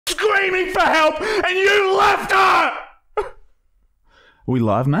screaming for help and you left her. Are we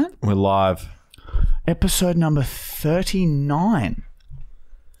live, Matt? We're live. Episode number 39.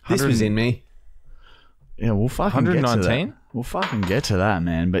 This was in me. Yeah, we'll fucking get to 119? that. We'll fucking get to that,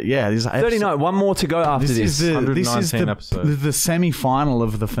 man. But yeah, this 39. One more to go after this. This is 119 episode. the semi-final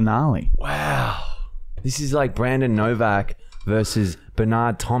of the finale. Wow. This is like Brandon Novak versus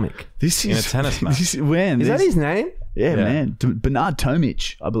Bernard Tomic. This In is a tennis match. Is that his name? Yeah, Yeah. man. Bernard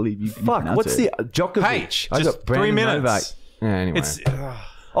Tomic, I believe. You Fuck, pronounce what's it. the Djokovic? Hey, I just got Brandon 3 minutes. Novak. Yeah, anyway. It's.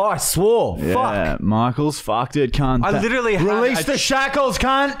 Oh, I swore. Yeah, Fuck. Michael's fucked it, cunt. I literally had Release a- the shackles,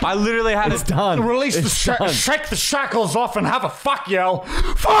 cunt. I literally had It's done. Release the done. shake the shackles off and have a fuck yell.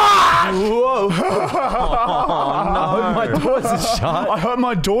 Fuck! Whoa. I hope my doors are shut. I hope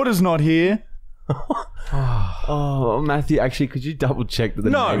my daughter's not here. Oh, Matthew, actually, could you double check that the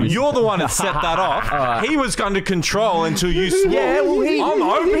No, name is... you're the one that set that off. He was under control until you swore. Yeah, well, I'm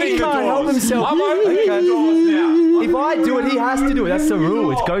opening he the can't help doors. himself. I'm opening the doors now. If I do it, he has to do it. That's the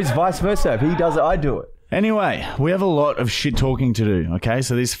rule. It goes vice versa. If he does it, I do it. Anyway, we have a lot of shit talking to do, okay?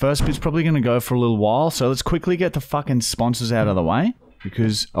 So this first bit's probably going to go for a little while. So let's quickly get the fucking sponsors out of the way.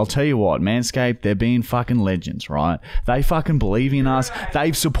 Because I'll tell you what, Manscaped, they're being fucking legends, right? They fucking believe in us.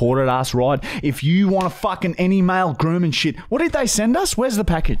 They've supported us, right? If you want to fucking any male groom and shit, what did they send us? Where's the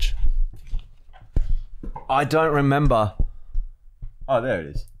package? I don't remember. Oh, there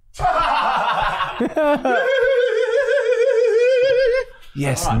it is.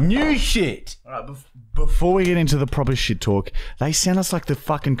 Yes, new shit. All right, before we get into the proper shit talk, they sent us like the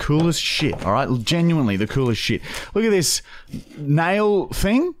fucking coolest shit, all right? Genuinely the coolest shit. Look at this nail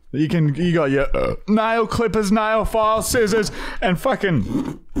thing. You got your nail clippers, nail files, scissors, and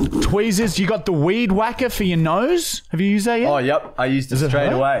fucking tweezers. You got the weed whacker for your nose. Have you used that yet? Oh, yep. I used it Does it straight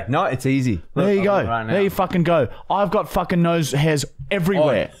hurt? away. No, it's easy. There you go. Right now. There you fucking go. I've got fucking nose hairs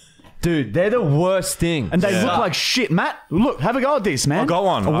everywhere. Dude, they're the worst thing. And they look like shit, Matt. Look, have a go at this, man. I got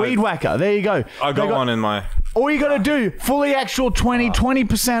one. A weed whacker. There you go. I got one in my... All you got to do, fully actual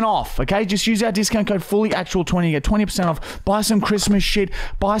 20% off, okay? Just use our discount code fully actual 20, get 20% off. Buy some Christmas shit.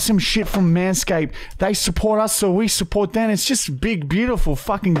 Buy some shit from Manscaped. They support us, so we support them. It's just big, beautiful.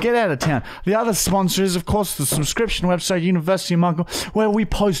 Fucking get out of town. The other sponsor is, of course, the subscription website, University of Michael, where we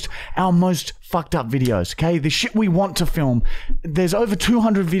post our most fucked up videos, okay? The shit we want to film. There's over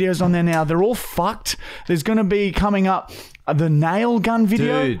 200 videos on there now. They're all fucked. There's going to be coming up the nail gun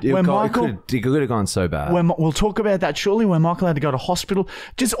video. Dude, where it could have gone so bad. We'll talk about that shortly, where Michael had to go to hospital.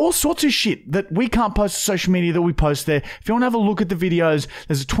 Just all sorts of shit that we can't post to social media that we post there. If you want to have a look at the videos,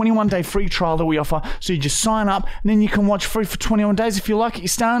 there's a 21-day free trial that we offer. So you just sign up, and then you can watch free for 21 days. If you like it, you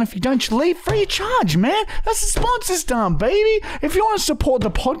stay on. If you don't, you leave free of charge, man. That's the sponsors done, baby. If you want to support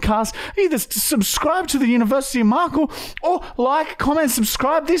the podcast, either subscribe to the University of Michael or like, comment,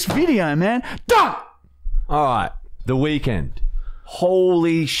 subscribe this video, man. Done! All right. The weekend.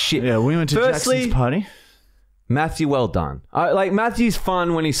 Holy shit. Yeah, we went to Jackson's party. Matthew, well done. Matthew's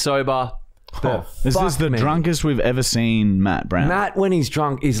fun when he's sober. But This fuck is the me. drunkest we've ever seen Matt Brown. Matt, when he's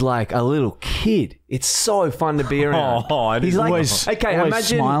drunk, is like a little kid. It's so fun to be around. he's like always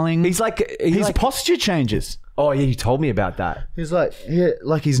imagine smiling. He's like His posture changes. Oh yeah, you told me about that. He's like,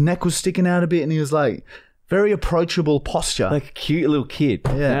 like his neck was sticking out a bit, and he was like, very approachable posture. Like a cute little kid.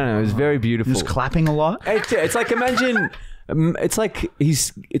 Yeah. I don't know, it was very beautiful. he was clapping a lot. It's like imagine. It's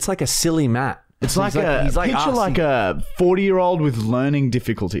like a silly Matt. It's like picture us. like a 40-year-old with learning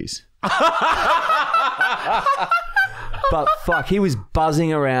difficulties. But fuck, he was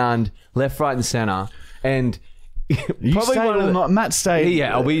buzzing around left, right, and center, and You probably stayed one of all the- night. Matt stayed.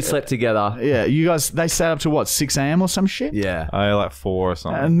 Yeah, we slept together. Yeah, you guys. They stayed up to what, 6 a.m. or some shit. Yeah. I like 4 or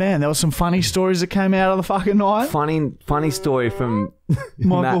something. And man, there were some funny stories that came out of the fucking night. Funny story from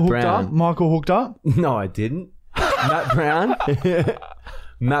Michael Matt hooked Brown. up. Michael hooked up. No, I didn't. Matt Brown.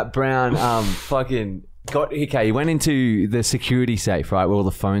 Matt Brown fucking got okay, he went into the security safe, right, where all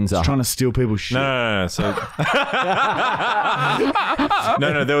the phones are. Trying to steal people's shit. No. So,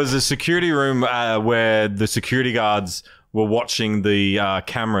 no. There was a security room where the security guards were watching the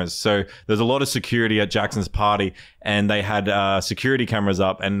cameras. So there's a lot of security at Jackson's party, and they had security cameras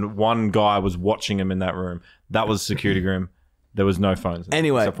up, and one guy was watching him in that room. That was the security room. There was no phones in there,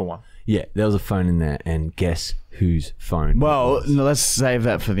 Anyway. except for one. Yeah, there was a phone in there, and guess whose phone? Well, no, let's save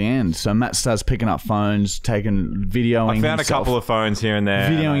that for the end. So Matt starts picking up phones, videoing. I found himself, a couple of phones here and there.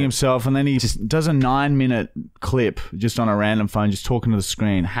 videoing himself, and then he just does a 9-minute clip just on a random phone, just talking to the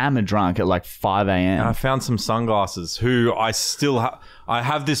screen, hammer drunk at like 5 And I a.m. found some sunglasses. Who I still have. I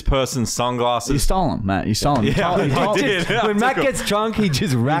have this person's You sunglasses. stole them, Matt. You stole them. Yeah, I did. When Matt gets drunk, he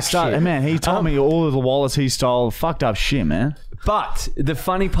just racks shit. Man, he told me all of the wallets he stole. Fucked up shit, man. But the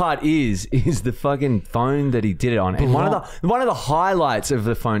funny part is the fucking phone that he did it on. And one of the highlights of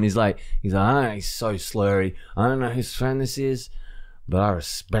the phone is like, he's like, I don't know, he's so slurry. I don't know whose phone this is, but I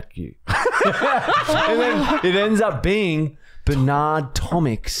respect you. And then it ends up being Bernard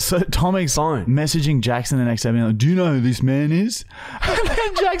Tomic's So Tomic's phone. messaging Jackson the next day, being like, do you know who this man is? And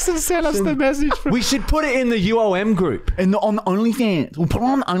then Jackson sent us the message. We should put it in the UOM group. On the OnlyFans. We'll put it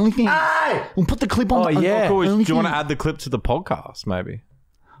on the OnlyFans. Hey! We'll put the clip on the yeah. Cool. Do you want to OnlyFans. add the clip to the podcast, maybe?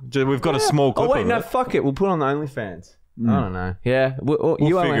 We've got a small clip Oh, wait, of no, it. fuck it. We'll put it on the OnlyFans. I don't know. Yeah. We'll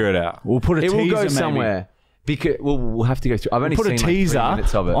figure it out. We'll put a It teaser will go maybe. somewhere. Because we'll have to go through. I've only Put seen a teaser like 3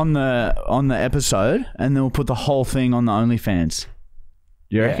 minutes of it. on the episode, and then we'll put the whole thing on the OnlyFans.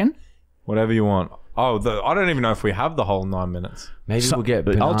 You reckon? Whatever you want. Oh, I don't even know if we have the whole 9 minutes. Maybe we'll get.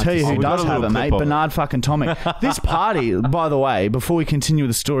 But I'll Bernard tell you to- who we've got does a have little it, clip mate. of it. Bernard fucking Tomic. This party, by the way, before we continue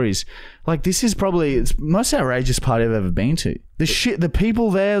with the stories, like this is probably it's the most outrageous party I've ever been to. The people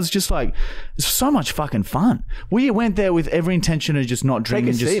there was just like it's so much fucking fun. We went there with every intention of just not drink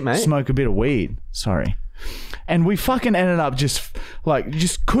a and just seat, mate. smoke a bit of weed. Sorry. And we fucking ended up just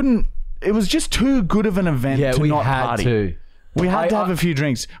couldn't. It was just too good of an event Yeah, to we not had party. to. We had to have a few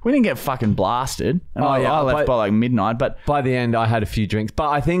drinks. We didn't get fucking blasted. And I left but- by like midnight. But By the end, I had a few drinks, but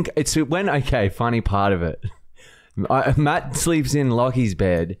I think it's when funny part of it. Matt sleeps in Lockie's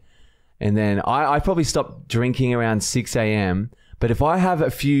bed, and then I probably stopped drinking around 6 a.m. But if I have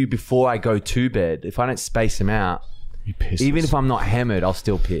a few before I go to bed, if I don't space them out, you pissed even us. if I'm not hammered, I'll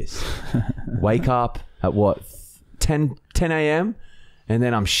still piss. Wake up at what 10 a.m. and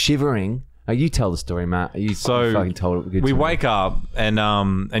then I'm shivering. You tell the story, Matt. You fucking told it. Good We to me. wake up and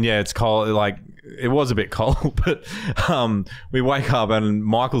yeah, it's cold. Like it was a bit cold, but we wake up and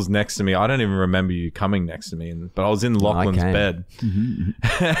Michael's next to me. I don't even remember you coming next to me, but I was in Lachlan's came. bed,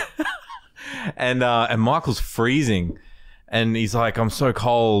 and Michael's freezing, and he's like, "I'm so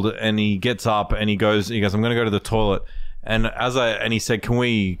cold," and he gets up and he goes, "I'm going to go to the toilet." And he said, "Can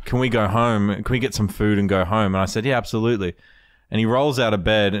we go home? Can we get some food and go home?" And I said, "Yeah, absolutely." And he rolls out of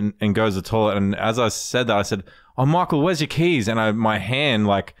bed and goes to the toilet. And as I said that, I said, "Oh, Michael, where's your keys?" And my hand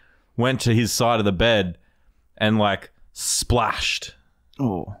like went to his side of the bed and like splashed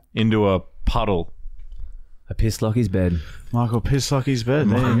into a puddle. I pissed Lockie's bed. Michael pissed Lockie's bed.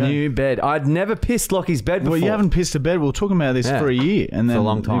 There you go. New bed. I'd never pissed Lockie's bed before. Well, you haven't pissed a bed. We were talking about this Yeah. for a year, and then a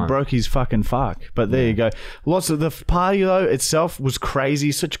long he time. broke his fucking fuck. But there you go. Lots of the party though itself was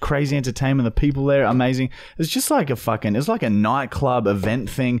crazy. Such crazy entertainment. The people there, amazing. It's just like it's like a nightclub event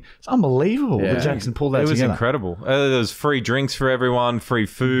thing. It's unbelievable that Jackson pulled that It was together. incredible. There was free drinks for everyone, free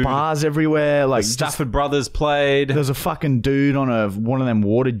food. Bars everywhere. Like Stafford Brothers played. there's a fucking dude on one of them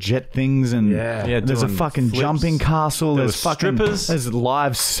water jet things, and Yeah, there's a doing fucking flips. jumping castle. There There's was fucking strippers. There's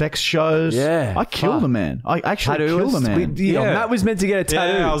live sex shows. Yeah, I killed fuck. a man. I actually Tattooist. killed a man. Matt was meant to get a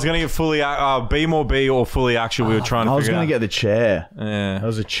tattoo. Yeah, I was going to get fully be more B or fully actual. We were trying to I was figure going to out. get the chair. Yeah. There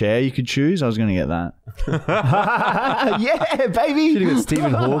was a chair you could choose. I was going to get that. Yeah, baby. Should have got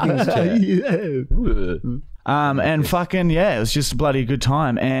Stephen Hawking's chair. And fucking it was just a bloody good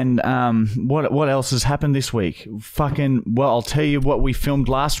time. And what else has happened this week? I'll tell you what we filmed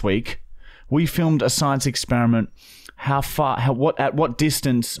last week. We filmed a science experiment. At what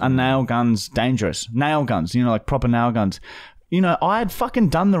distance are nail guns dangerous? Nail guns, like proper nail guns. I had fucking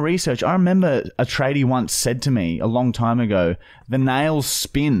done the research. I remember a tradie once said to me a long time ago, the nails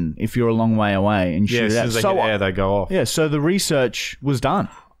spin if you're a long way away and Yeah, shoot as it soon out. as they hit air, they go off. Yeah, so the research was done.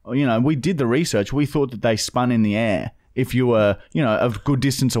 We did the research. We thought that they spun in the air if you were, a good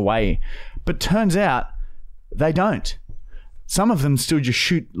distance away. But turns out they don't. Some of them still just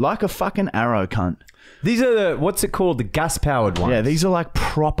shoot like a fucking arrow, cunt. These are what's it called? The gas-powered ones. Yeah, these are like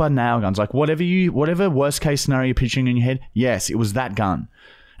proper nail guns. Like whatever worst case scenario you're picturing in your head, yes, it was that gun.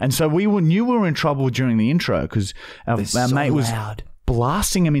 And so knew we were in trouble during the intro because our mate was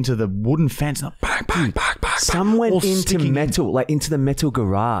blasting them into the wooden fence. And bang, bang, bang, bang. Some went all into sticking metal, like into the metal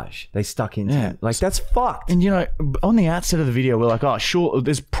garage. They stuck into. Yeah. Like that's fucked. And on the outset of the video, we're like, oh, sure,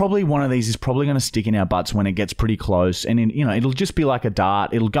 there's probably one of these is probably going to stick in our butts when it gets pretty close. And, it'll just be like a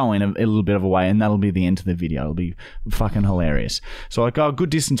dart. It'll go in a little bit of a way, and that'll be the end of the video. It'll be fucking hilarious. So, like, good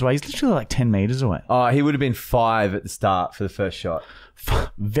distance away. He's literally like 10 meters away. Oh, he would have been 5 at the start for the first shot.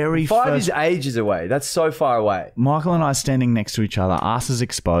 Very 5 first. is ages away. That's so far away. Michael and I standing next to each other, asses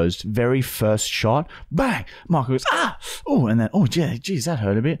exposed, very first shot, bang! Michael goes, oh, and then, geez, that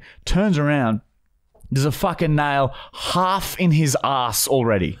hurt a bit. Turns around, there's a fucking nail half in his ass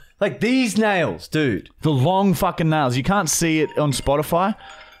already. Like these nails, dude. The long fucking nails. You can't see it on Spotify.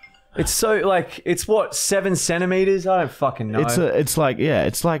 It's so like it's what 7 centimeters. I don't fucking know. It's like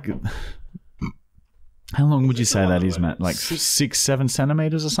How long would you say that is, Matt? Like 6-7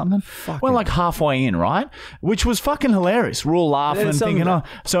 centimeters or something? We're like halfway in, right? Which was fucking hilarious. We're all laughing and thinking, oh.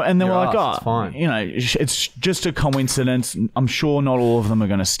 So, and then we're like, oh, it's fine. you know, it's just a coincidence. I'm sure not all of them are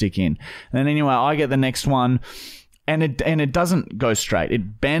going to stick in. And then anyway, I get the next one. And it doesn't go straight.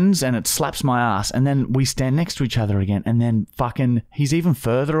 It bends and it slaps my ass. And then we stand next to each other again. And then fucking, he's even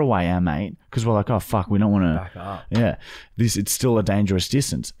further away, our mate. Because we're like, oh, fuck, we don't want to. Back up. Yeah. It's still a dangerous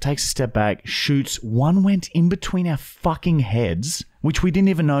distance. Takes a step back, shoots. One went in between our fucking heads, which we didn't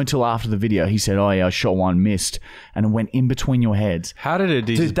even know until after the video. He said, oh, yeah, I shot one, missed. And it went in between your heads. How did it?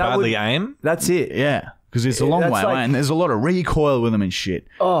 Did you badly aim? That's it. Yeah. Because it's a long way away. And there's a lot of recoil with them and shit.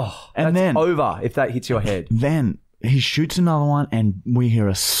 Oh, and that's then over if that hits your head. Then he shoots another one and we hear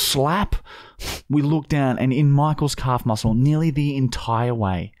a slap. We look down and in Michael's calf muscle nearly the entire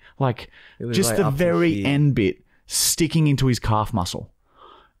way. Like just like the up to very here. end bit sticking into his calf muscle.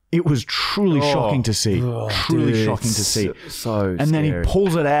 It was truly shocking to see. Truly Dude, shocking to see. So And then he scary.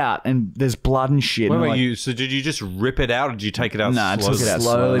 pulls it out and there's blood and shit. Wait, and wait, like, so did you just rip it out or did you take it out Nah, I slowly? took it out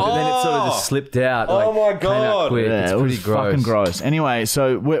slowly, but then it sort of Oh! just slipped out. Oh like, my came out God. quick. yeah, It's it pretty was gross. fucking gross. Anyway,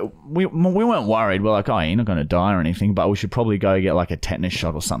 so we weren't worried. We're like, oh, you're not going to die or anything, but we should probably go get like a tetanus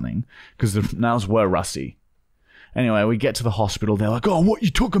shot or something because the nails were rusty. Anyway, we get to the hospital. They're like, oh, what? You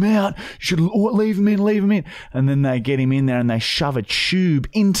took him out. You should leave him in. And then they get him in there and they shove a tube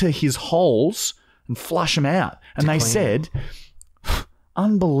into his holes and flush him out. And they said,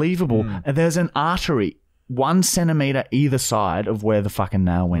 unbelievable. And there's an artery 1 centimeter either side of where the fucking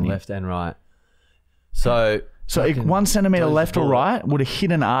nail went in. Left and right. So If 1 centimeter dodged left the or bullet. right would have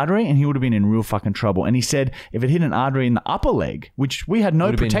hit an artery and he would have been in real fucking trouble. And he said if it hit an artery in the upper leg, which we had no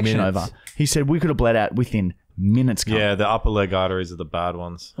Would have been protection minutes. over, he said we could have bled out within minutes. Cunt. Yeah, the upper leg arteries are the bad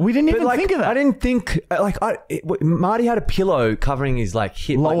ones. We didn't even like, think of that. I didn't think Marty had a pillow covering his like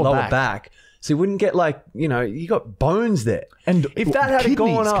hip, Lower lower back. back, so he wouldn't get like you got bones there. And if that had kidneys,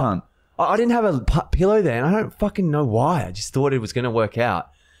 gone up, cunt. I didn't have a pillow there, and I don't fucking know why. I just thought it was going to work out.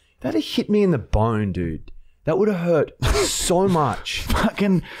 That had hit me in the bone, dude. That would have hurt so much.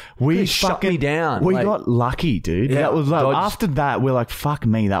 Fucking, we shut fucking me down. We Like- got lucky, dude. Yeah, that was like dodged. after that, we're like, fuck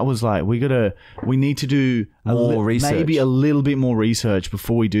me. That was like we need to do More research. maybe a little bit more research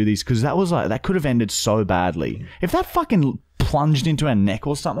before we do these because that was like that could have ended so badly if that fucking plunged into our neck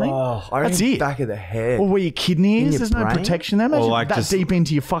or something. Oh, I that's reckon it. back of the head. Or where your kidney In is, your there's no brain? protection there. Imagine like that just- deep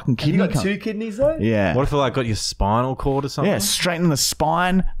into your fucking you kidney. got cunt. 2 kidneys though? Yeah. What if it like got your spinal cord or something? Yeah, straight in the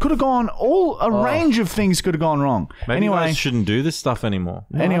spine. Could have gone a range of things could have gone wrong. Maybe you anyway, guys shouldn't do this stuff anymore.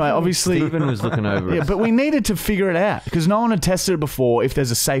 obviously, Stephen was looking over yeah, it. but we needed to figure it out because no one had tested it before. If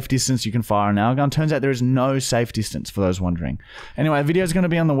there's a safe distance you can fire a nail gun, turns out there is no safe distance for those wondering. Anyway, the video is going to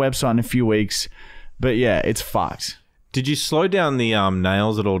be on the website in a few weeks, but yeah, it's fucked. Did you slow down the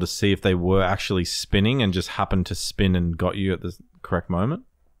nails at all to see if they were actually spinning and just happened to spin and got you at the correct moment?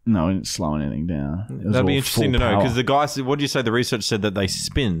 No, we didn't slow anything down. It was That'd be all interesting full to know power. because the guys, what did you say? The research said that they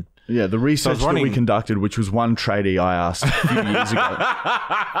spin. Yeah, the research that we running- conducted, which was one tradie I asked a few years ago.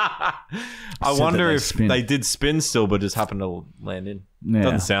 I Said wonder that they if spin. they did spin still, but just happened to land in. Yeah.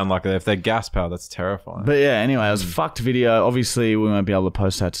 Doesn't sound like it. If they're gas power, that's terrifying. But yeah, anyway, it was a fucked video. Obviously, we won't be able to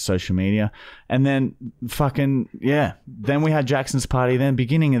post that to social media. And then fucking, yeah. Then we had Jackson's party. Then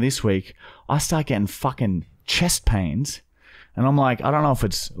beginning of this week, I start getting fucking chest pains. And I'm like, I don't know if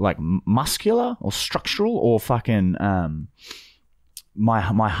it's like muscular or structural or fucking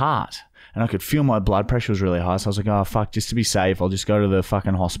my heart. And I could feel my blood pressure was really high. So I was like, oh, fuck, just to be safe, I'll just go to the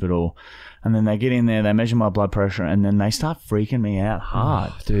fucking hospital. And then they get in there, they measure my blood pressure, and then they start freaking me out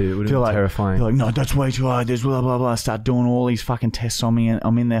hard. Dude, it would have They're been like, terrifying. They're like, no, that's way too high. There's blah, blah, blah. Start doing all these fucking tests on me. And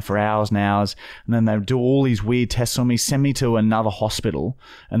I'm in there for hours and hours. And then they do all these weird tests on me, send me to another hospital.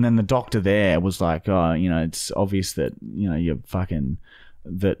 And then the doctor there was like, oh, it's obvious that, you're fucking,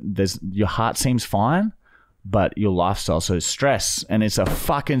 your heart seems fine, but your lifestyle, so stress. And it's a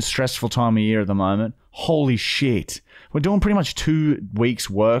fucking stressful time of year at the moment. Holy shit. We're doing pretty much 2 weeks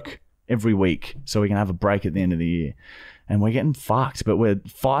work every week so we can have a break at the end of the year. And we're getting fucked, but we're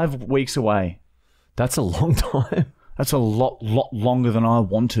 5 weeks away. That's a long time. That's a lot longer than I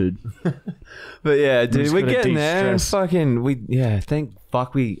wanted. But yeah, dude, just we're gotta getting there. And de-stress. fucking, thank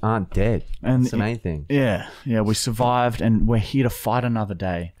fuck we aren't dead. And That's the main thing. Yeah, we survived and we're here to fight another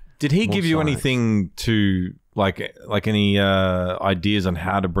day. Did he More give you science. anything to like any ideas on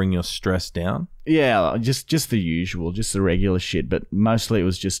how to bring your stress down? Yeah, just the usual, just the regular shit. But mostly it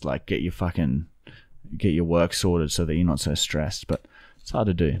was just like get your work sorted so that you're not so stressed. But it's hard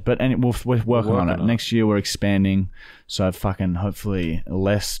to do. But we're working on it. Next year we're expanding, so fucking hopefully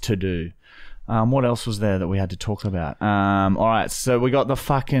less to do. What else was there that we had to talk about? All right, so we got the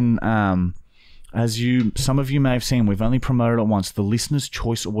fucking some of you may have seen, we've only promoted it once. The Listener's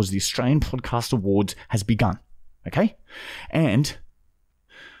Choice Awards, the Australian Podcast Awards, has begun. Okay? And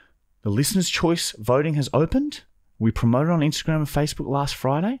the Listener's Choice voting has opened. We promoted on Instagram and Facebook last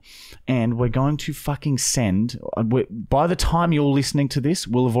Friday, and we're going to fucking send. By the time you're listening to this,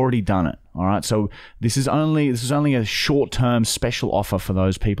 we'll have already done it. All right, so this is only a short-term special offer for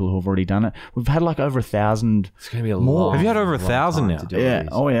those people who have already done it. We've had like over 1,000. It's going to be a more. long, Have you had over long 1,000 time now? to do Yeah. these.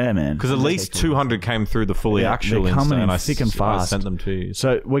 Oh yeah, man. Because at least 200 came through the fully actual they're coming Insta, in and thick and I fast. sent them to you.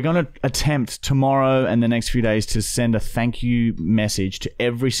 So we're going to attempt tomorrow and the next few days to send a thank you message to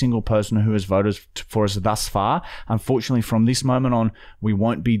every single person who has voted for us thus far. Unfortunately, from this moment on, we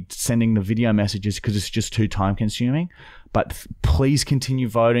won't be sending the video messages because it's just too time consuming. But please continue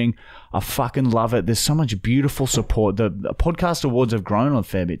voting. I fucking love it. There's so much beautiful support. The podcast awards have grown a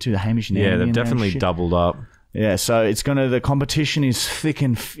fair bit too. The Hamish and Yeah, Andy they've and definitely shit. doubled up. Yeah, so the competition is thick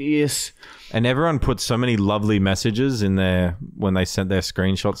and fierce. And everyone put so many lovely messages in there when they sent their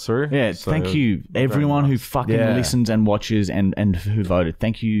screenshots through. Yeah, So, thank you everyone who fucking Yeah. listens and watches and who voted.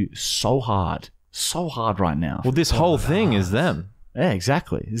 Thank you so hard right now. Well, this whole thing is them. Yeah,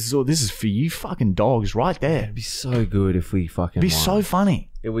 exactly. This is for you fucking dogs right there. It'd be so good if we fucking It'd be won. so funny.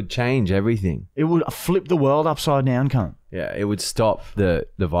 It would change everything. It would flip the world upside down, cunt. Yeah, it would stop the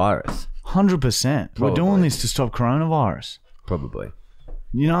virus, 100%. We're doing Probably. this to stop coronavirus. probably.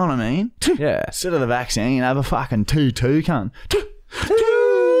 You know what I mean? Yeah. Instead of the vaccine, have a fucking 2-2, cunt.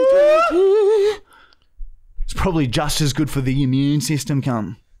 It's probably just as good for the immune system,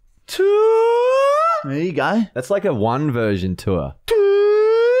 cunt. There you go. That's like a one version tour.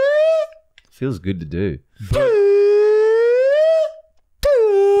 Feels good to do.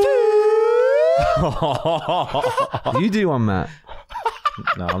 You do one, Matt.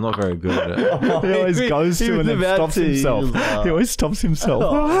 No, I'm not very good at it. He always goes he to was and then about stops to. He himself. was like- He always stops himself.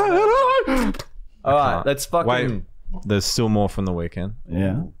 All right, let's fucking. Wait, there's still more from the weekend.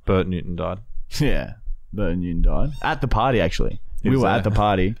 Yeah. Bert Newton died. Yeah. Bert Newton died. At the party, actually. We was were there. at the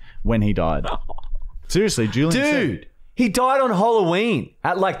party when he died. Seriously, Julian said- Dude, he died on Halloween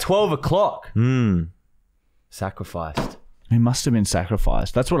at like 12 o'clock. Sacrificed. He must have been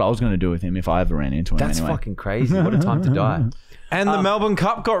sacrificed. That's what I was going to do with him if I ever ran into him That's anyway. fucking crazy. What a time to die. And the Melbourne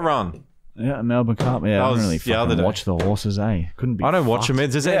Cup got run. Yeah, Melbourne Cup. Yeah, That I don't was really the other fucking day. watch the horses, eh? Couldn't be I don't watch fucked.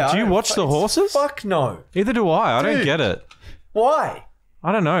 them. Do you watch the horses? Fuck no. Either do I. I don't Dude. get it. Why?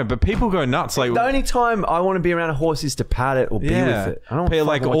 I don't know, but people go nuts. Like, The only time I want to be around a horse is to pat it or be yeah, with it. I don't People,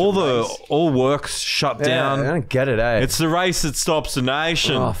 fucking like watch a race. all work's shut Yeah, down. I don't get it, eh? It's the race that stops the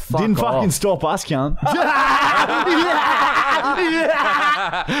nation. oh, fuck Didn't off. fucking stop us, cunt.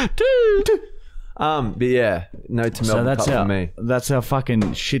 But yeah, no to Melbourne Cup for me. That's our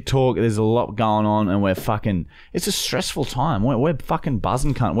fucking shit talk. There's a lot going on, and we're fucking. It's a stressful time. We're fucking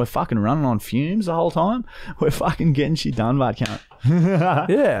buzzing, cunt. We're fucking running on fumes the whole time. We're fucking getting shit done, but cunt.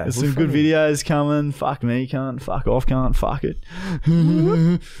 Yeah. There's some good videos coming. Fuck me, cunt. Fuck off, cunt. Fuck it.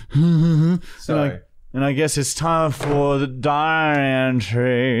 Sorry. And I guess it's time for the diary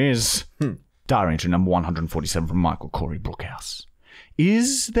entries. Diary entry number 147 from Michael Corey Brookhouse.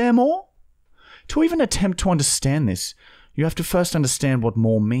 Is there more? To even attempt to understand this, you have to first understand what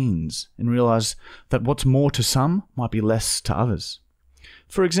more means and realize that what's more to some might be less to others.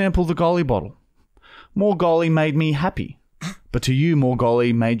 For example, the golly bottle. More golly made me happy, but to you, more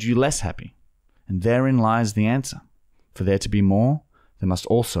golly made you less happy. And therein lies the answer. For there to be more, there must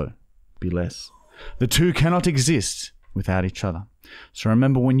also be less. The two cannot exist without each other. So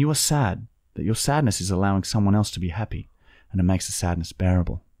remember when you are sad, that your sadness is allowing someone else to be happy, and it makes the sadness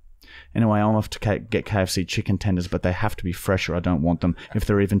bearable. Anyway, I'm off to get KFC chicken tenders, but they have to be fresh or I don't want them. If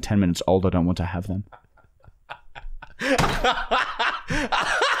they're even 10 minutes old, I don't want to have them.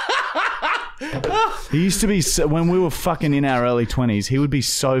 He used to be, when we were fucking in our early 20s, he would be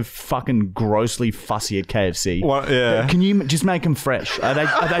so fucking grossly fussy at KFC. What? Yeah. Can you just make them fresh? Are they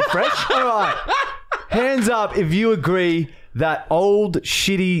fresh? All right. Hands up if you agree that old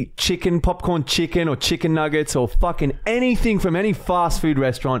shitty chicken, popcorn chicken or chicken nuggets or fucking anything from any fast food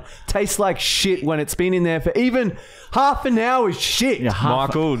restaurant tastes like shit when it's been in there for even half an hour is shit. Yeah,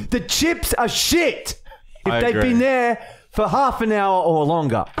 Michael, The chips are shit if I they've agree. been there for half an hour or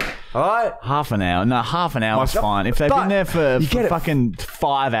longer. All right? half an hour. No, half an hour is fine. If they've But been there for you get it. fucking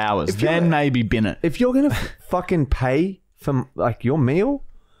 5 hours, you're- then maybe bin it. If you're going to fucking pay for like your meal,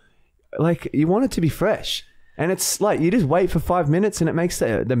 like you want it to be fresh. And it's like you just wait for 5 minutes and it makes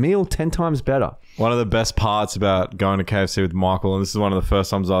the meal 10 times better. one of the best parts about going to KFC with Michael, and this is one of the first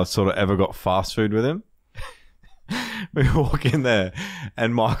times I sort of ever got fast food with him, We walk in there,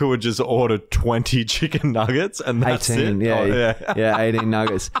 and Michael would just order 20 chicken nuggets, and that's 18, it. yeah, 18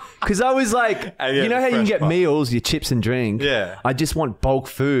 nuggets. Because I was like, And yeah, you know how you can fresh get pasta. meals, your chips and drink? Yeah. I just want bulk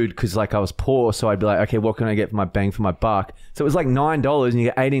food because like I was poor, so I'd be like, okay, what can I get for my bang for my buck? So it was like $9 and you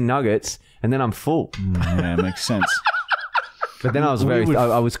get 18 nuggets and then I'm full. Yeah, makes sense. But then I was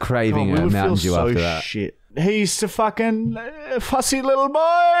I was craving a Mountain Dew after that. Shit. He used to fucking fussy little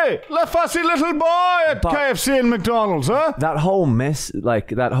boy, fussy little boy at But- KFC and McDonald's, huh? That whole mess, like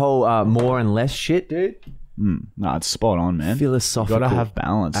that whole more and less shit, dude. No, it's spot on, man. Philosophical. Gotta have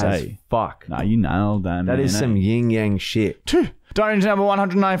balance, As eh? fuck. No, you nailed that, man. That is some yin yang shit. Diary number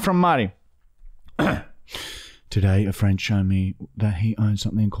 109 from Marty. Today, a friend showed me that he owns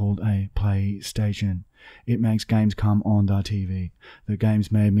something called a PlayStation. It makes games come on the TV. The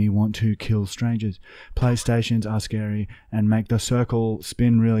games made me want to kill strangers. PlayStations are scary and make the circle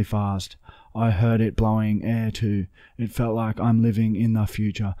spin really fast. I heard it blowing air too. It felt like I'm living in the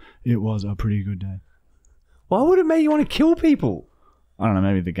future. It was a pretty good day. Why would it make you want to kill people? I don't know,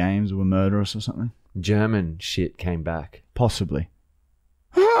 maybe the games were murderous or something. German shit came back. Possibly.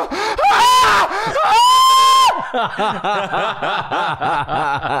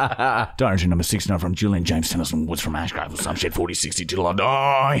 Diary number 69 from Julian James Tennyson Woods from Ashgrove or some shit 4060 till I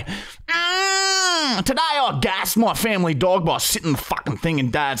die. Today I gassed my family dog by sitting the fucking thing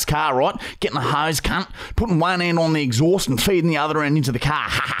in Dad's car, right? Getting a hose cunt, putting one end on the exhaust and feeding the other end into the car. Ha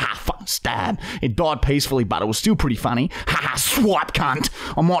ha ha, fucking stab. It died peacefully, but it was still pretty funny. Ha ha, swipe cunt.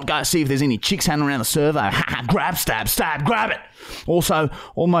 I might go see if there's any chicks hanging around the servo. Ha ha, grab, stab, stab, grab it. Also,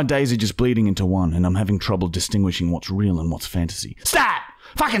 all my days are just bleeding into one, and I'm having trouble distinguishing what's real and what's fantasy. Stab!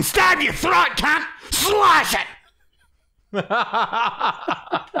 Fucking stab your throat, cunt! Slash it!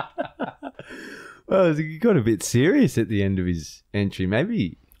 Well, he got a bit serious at the end of his entry.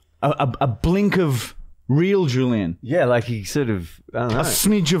 Maybe. A blink of real Julian. Yeah, like he sort of, I don't know. A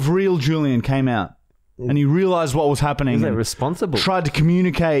smidge of real Julian came out. And he realised what was happening. Is that and responsible? tried to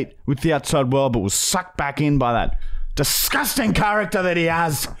communicate with the outside world, but was sucked back in by that disgusting character that he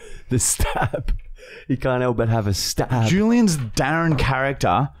has. The stab. He can't help but have a stab. Julian's Darren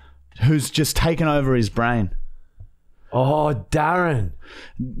character who's just taken over his brain. Oh, Darren.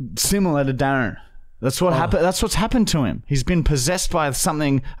 Similar to Darren. That's what happened. That's what's happened to him. He's been possessed by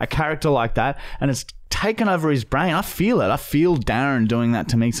something, a character like that, and it's taken over his brain. I feel it. I feel Darren doing that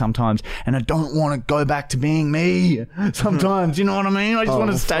to me sometimes, and I don't want to go back to being me sometimes. You know what I mean? I just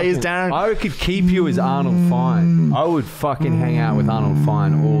want to stay as Darren. I could keep you as Arnold Fine. I would fucking hang out with Arnold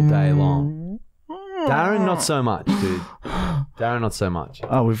Fine all day long. Darren, not so much, dude. Darren, not so much.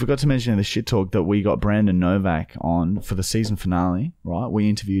 Oh, we forgot to mention in the shit talk that we got Brandon Novak on for the season finale, right? We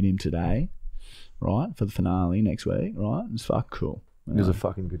interviewed him today, right? For the finale next week, right? It's fucking cool. It was a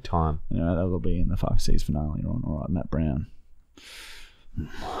fucking good time. You know, that'll be in the fucking season finale, right? All right, Matt Brown.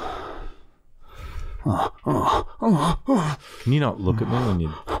 Can you not look at me when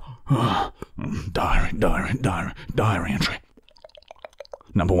you... Diary entry.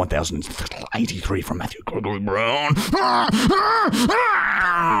 Number 1083 from Matthew Gregory Brown.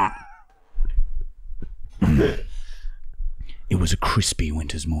 It was a crispy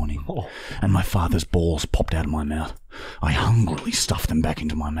winter's morning, and my father's balls popped out of my mouth. I hungrily stuffed them back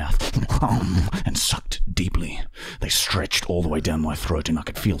into my mouth and sucked deeply. They stretched all the way down my throat, and I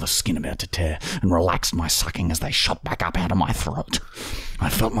could feel the skin about to tear, and relaxed my sucking as they shot back up out of my throat. I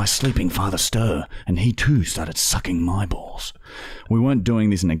felt my sleeping father stir, and he too started sucking my balls. We weren't doing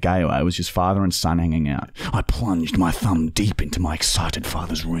this in a gay way. It was just father and son hanging out. I plunged my thumb deep into my excited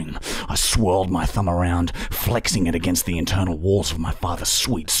father's ring. I swirled my thumb around, flexing it against the internal walls of my father's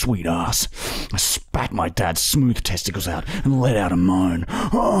sweet, sweet ass. I spat my dad's smooth testicles out and let out a moan.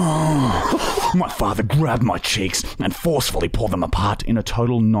 Oh. My father grabbed my cheeks and forcefully pulled them apart in a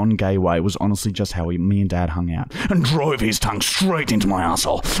total non-gay way. It was honestly just how me and dad hung out, and drove his tongue straight into my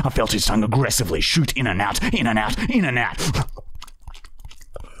arsehole. I felt his tongue aggressively shoot in and out, in and out, in and out.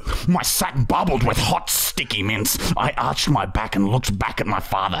 My sack bubbled with hot, sticky mints. I arched my back and looked back at my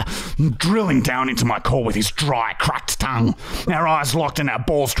father, drilling down into my core with his dry, cracked tongue. Our eyes locked and our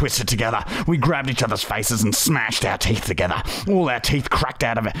balls twisted together. We grabbed each other's faces and smashed our teeth together. All our teeth cracked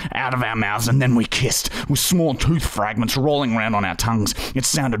out of our mouths, and then we kissed, with small tooth fragments rolling around on our tongues. It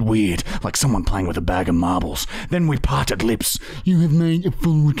sounded weird, like someone playing with a bag of marbles. Then we parted lips. "You have made a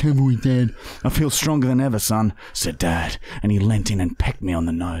full recovery, Dad." "I feel stronger than ever, son," said Dad, and he leant in and pecked me on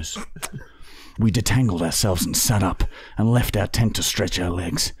the nose. We detangled ourselves and sat up and left our tent to stretch our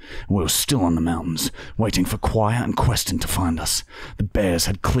legs. We were still on the mountains, waiting for Quiet and Queston to find us. The bears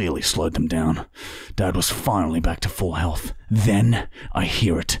had clearly slowed them down. Dad was finally back to full health. Then I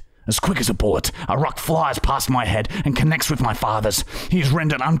hear it. As quick as a bullet, a rock flies past my head and connects with my father's. He is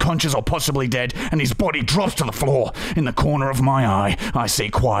rendered unconscious or possibly dead, and his body drops to the floor. In the corner of my eye, I see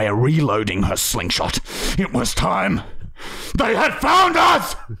Choir reloading her slingshot. It was time. They had found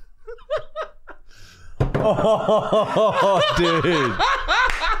us! Oh, dude.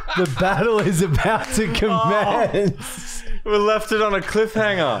 The battle is about to commence. We left it on a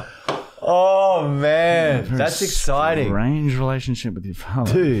cliffhanger. Oh, man. That's exciting. Strange relationship with your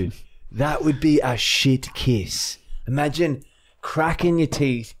father. Dude, that would be a shit kiss. Imagine cracking your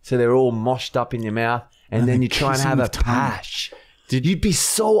teeth so they're all moshed up in your mouth, and then you try and have a pash. You'd be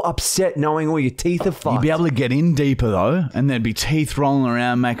so upset knowing all your teeth are fucked. You'd be able to get in deeper, though, and there'd be teeth rolling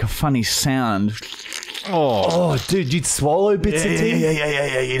around, make a funny sound. Oh, dude, you'd swallow bits of teeth?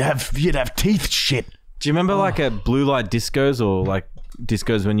 Yeah. You'd have teeth shit. Do you remember like at blue light discos or like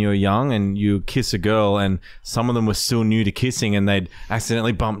discos when you were young and you kiss a girl and some of them were still new to kissing and they'd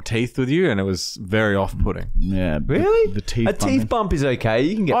accidentally bump teeth with you and it was very off-putting. Yeah. Really? The teeth A teeth bump is okay.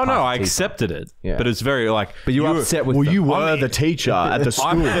 You can get Oh no, past I teeth accepted it. Yeah. But it's very like... But you were upset with Well, them. you were the teacher at the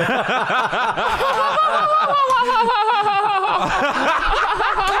school.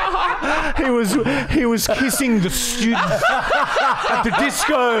 He was kissing the students at the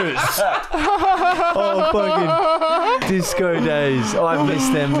discos. Oh, fucking disco days. Oh, I miss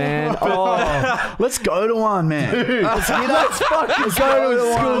them, man. Oh, Let's go to one, man. let's fucking go to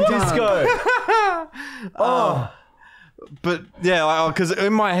a school disco. Oh. But yeah, because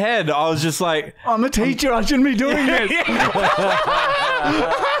in my head, I was just like... I'm a teacher. I shouldn't be doing this.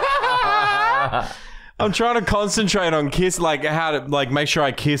 I'm trying to concentrate on kiss, like how to like make sure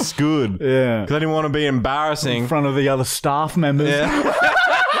I kiss good. Yeah. Because I didn't want to be embarrassing. In front of the other staff members.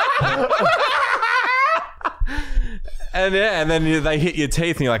 Yeah. and then they hit your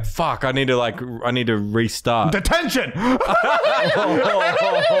teeth and you're like, fuck, I need to restart. Detention!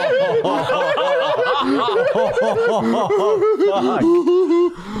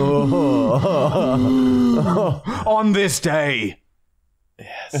 On this day,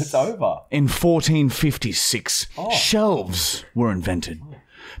 It's over. in 1456, shelves were invented.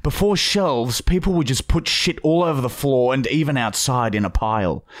 Before shelves, people would just put shit all over the floor and even outside in a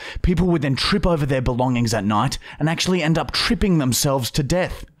pile. People would then trip over their belongings at night and actually end up tripping themselves to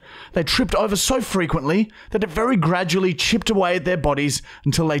death. They tripped over so frequently that it very gradually chipped away at their bodies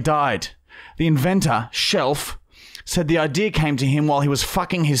until they died. The inventor, Shelf, said the idea came to him while he was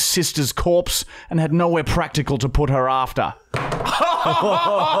fucking his sister's corpse and had nowhere practical to put her after.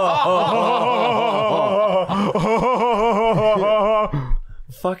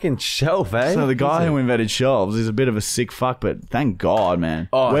 Fucking shelf, eh? So the guy who invented shelves is a bit of a sick fuck, but thank God, man.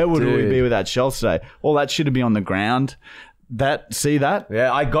 Oh, where would we dude. be without shelves today? All that shit would be on the ground. See that?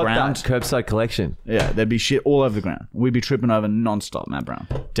 Yeah, I got Ground. that curbside collection. Yeah, there'd be shit all over the ground. We'd be tripping over non-stop, Matt Brown.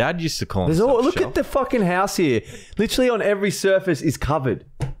 Dad used to call him There's look at the fucking house here. Literally on every surface is covered.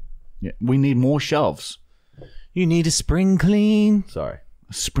 Yeah, we need more shelves. You need a spring clean. Sorry.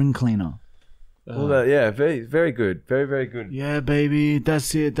 A spring cleaner. Well, yeah, very, very good. Very, very good. Yeah, baby.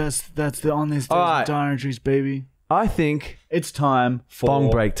 That's it. That's the on this All right. diaries, baby. I think It's time for bong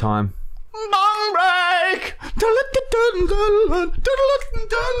break time. Bong break.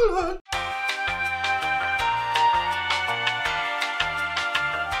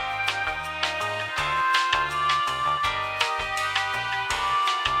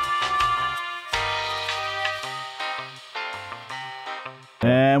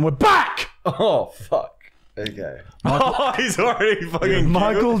 And we're back. Oh, fuck. Okay. Oh, he's already fucking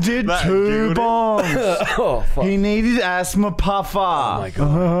Michael giggled. did That 2 giggled. bongs. Oh, fuck. He needed asthma puffer. Oh, my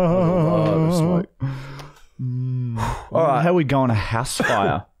God. All right. How we go on a house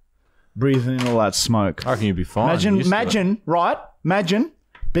fire? Breathing in all that smoke. I reckon you'd be fine. Used to it. Imagine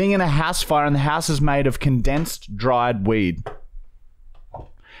being in a house fire and the house is made of condensed dried weed.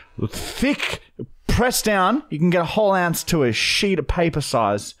 Thick, pressed down, you can get a whole ounce to a sheet of paper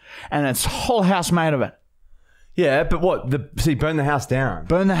size, and it's a whole house made of it. Yeah, but what? So you burn the house down?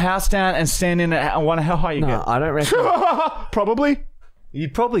 Burn the house down and stand in it. I wonder how high you No, get. I don't reckon. Probably.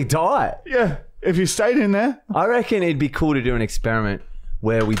 You'd probably die. Yeah. If you stayed in there. I reckon it'd be cool to do an experiment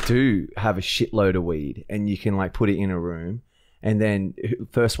where we do have a shitload of weed and you can like put it in a room and then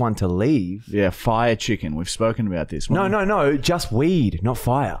first one to leave. Yeah, fire chicken. We've spoken about this. No, just weed, not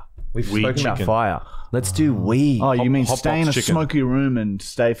fire. We've Weed spoken about chicken. fire. Let's do weed. Oh, you mean hot stay in a box chicken. smoky room and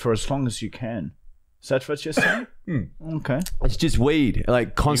stay for as long as you can? Is that what you're saying? Okay. It's just weed, like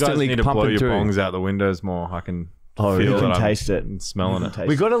You guys constantly need to blow pumping your through. bongs out the windows more. I can Oh, feel you can that I'm taste it. smelling it.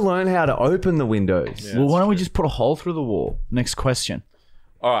 We got to learn how to open the windows. Yeah. Well, why don't we just put a hole through the wall? Next question.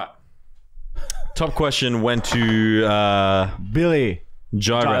 All right. Top question went to Billy.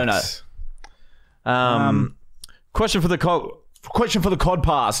 Gyrex. Question for the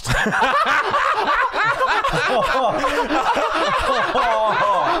Codpast.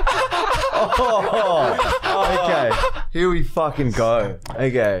 Okay, here we fucking go.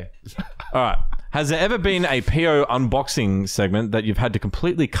 Okay. All right. Has there ever been a PO unboxing segment that you've had to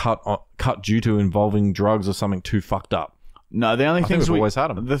completely cut due to involving drugs or something too fucked up? No, the only things we've always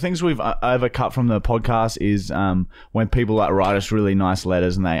had 'em. The things we've overcut from the podcast is when people like write us really nice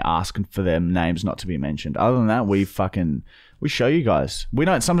letters and they ask for their names not to be mentioned. Other than that, we show you guys.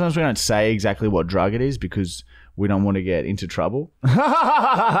 Sometimes we don't say exactly what drug it is because we don't want to get into trouble.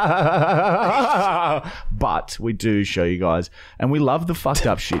 But we do show you guys, and we love the fucked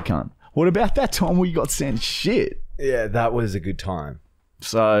up shit, cunt. What about that time we got sent shit? Yeah, that was a good time.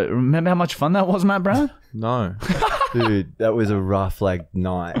 So remember how much fun that was, Matt Brown? No. Dude, that was a rough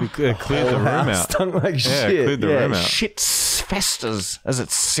night. Cleared the room out. Stunk like shit. Cleared the room out. Shit festers as it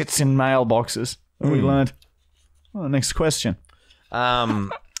sits in mailboxes. We learned. Oh, next question.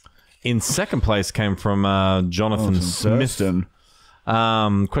 In second place came from Jonathan Smith. Question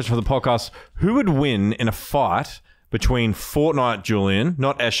for the podcast. Who would win in a fight between Fortnite Julian,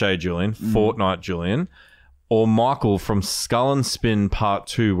 not Eshe Julian, Fortnite Julian, or Michael from Skull and Spin Part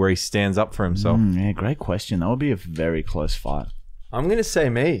 2 where he stands up for himself? Yeah, great question. That would be a very close fight. I'm going to say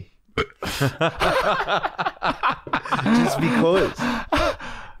me. Just because.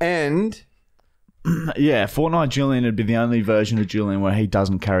 And... Yeah, Fortnite Julian would be the only version of Julian where he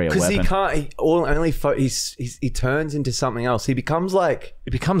doesn't carry a weapon. Because he turns into something else. He becomes like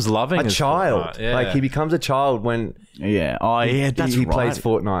It becomes loving a as child. Fortnite. Yeah. Like he becomes a child when That's he right. plays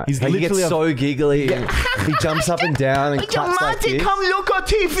Fortnite. He's Like, he literally gets so giggly. And he jumps up and down and claps like this. come look on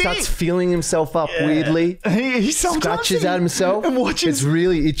TV. Starts feeling himself up weirdly. He sometimes Scratches at himself. and watches. It's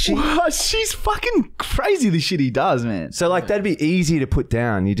really itchy. She's fucking crazy. The shit he does, man. So like that'd be easy to put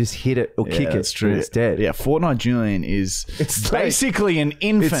down. You just hit it or kick it. That's true. And it's dead. Yeah, Fortnite Julian is It's like- basically an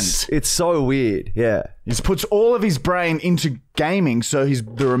infant. It's so weird. Yeah. He just puts all of his brain into gaming, so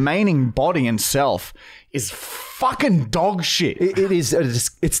the remaining body and self is fucking dog shit. It is.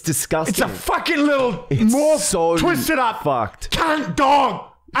 It's disgusting. It's a fucking little It's more so twisted up fucked. cunt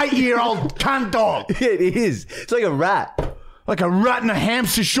dog. 8-year-old cunt dog. It is. It's like a rat. Like a rat in a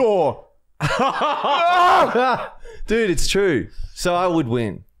hamster shore. Dude, it's true. So I would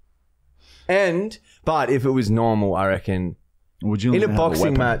win. But if it was normal, I reckon Would you in a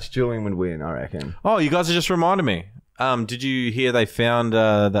boxing match, Julian would win, I reckon. Oh, you guys have just reminded me. Did you hear they found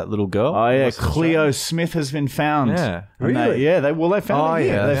that little girl? Oh yeah, What's her Cleo name? Smith has been found. Yeah. And Really? they found her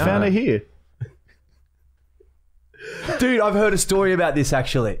here. yeah, They yeah. found her here. Dude, I've heard a story about this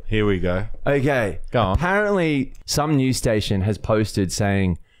actually. Here we go. Okay. Go on. Apparently, some news station has posted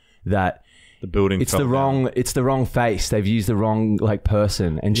saying that The building. it's fell down. the wrong face. They've used the wrong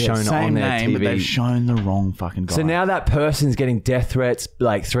person and shown it on Same their name, TV. but they've shown the wrong fucking guy. So now that person's getting death threats,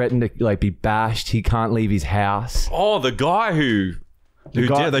 like threatened to like be bashed. He can't leave his house. Oh, the guy who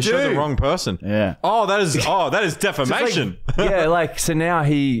guy- did. They showed the Dude. wrong person. Yeah. Oh, that is defamation. Yeah, like so now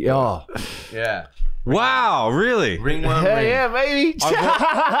he. Oh, yeah. Wow, really? Ringworm. Hell ring. yeah, baby.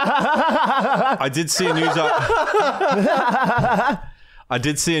 I did see a news. I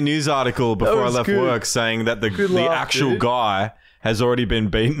did see a news article before I was left good. work saying that the laugh, actual dude. guy has already been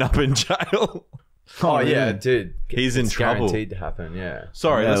beaten up in jail. Oh yeah, dude. He's in It's trouble. Guaranteed to happen. Yeah.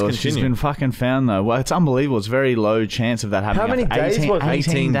 Sorry, Yeah, let's well, she's continue. been fucking found though. Well, it's unbelievable. It's very low chance of that happening. How many after days was it?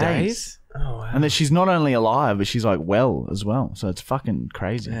 18 days. Oh wow. And that she's not only alive, but she's like well as well. So it's fucking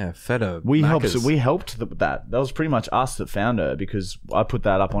crazy. Yeah, feta. We Maccas. helped that. That was pretty much us that found her because I put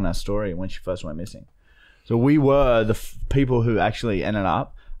that up on our story when she first went missing. So we were the people who actually ended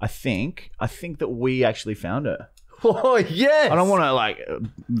up. I think that we actually found her. Oh yes. I don't want to like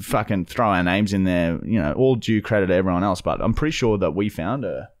fucking throw our names in there, all due credit to everyone else, but I'm pretty sure that we found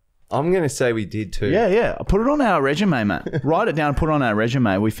her. I'm gonna say we did too. Yeah. Put it on our resume, mate. Write it down, put it on our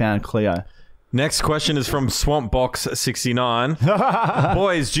resume. We found Cleo. Next question is from Swampbox69.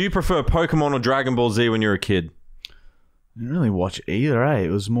 Boys, do you prefer Pokemon or Dragon Ball Z when you're a kid? I didn't really watch either, eh? It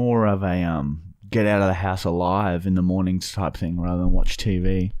was more of a get out of the house alive in the mornings type thing rather than watch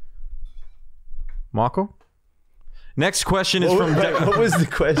TV. Michael? Next question is from... What was the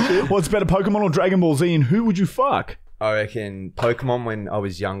question? What's better, Pokemon or Dragon Ball Z, and who would you fuck? I reckon Pokemon when I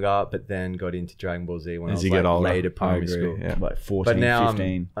was younger, but then got into Dragon Ball Z when I As was you get older. later I primary agree, school. yeah. Like 14, But now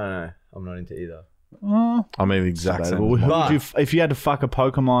 15. I don't know. I'm not into either. Oh, I mean, the exact Well, same. who But- would you, if you had to fuck a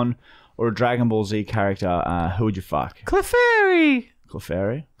Pokemon or a Dragon Ball Z character, who would you fuck? Clefairy!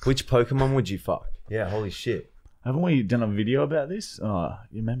 Clefairy? Which Pokemon would you fuck? Yeah, holy shit. Haven't we done a video about this? Oh,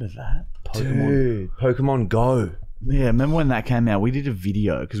 you remember that? Dude, Pokemon Go. Yeah, remember when that came out? We did a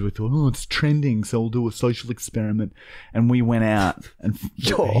video because we thought, oh, it's trending, so we'll do a social experiment. And we went out and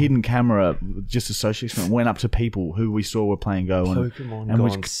hidden camera, just a social experiment, went up to people who we saw were playing Go. Pokemon and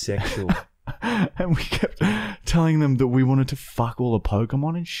gone sexual. And we kept telling them that we wanted to fuck all the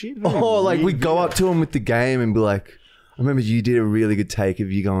Pokemon and shit. Like we go up to them with the game and be like, I remember you did a really good take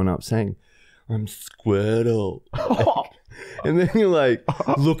of you going up saying, I'm Squirtle. And then you're like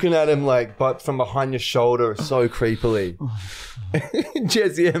looking at him like, but from behind your shoulder so creepily.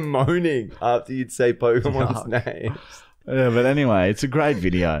 Jesse and moaning after you'd say Pokemon's name. Yeah, but anyway, it's a great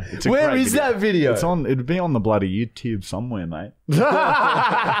video. Where is that video? It's on. It'd be on the bloody YouTube somewhere, mate. Matt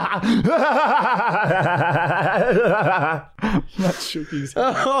shook his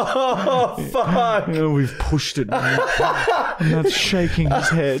head. Oh, fuck. We've pushed it. Matt's shaking his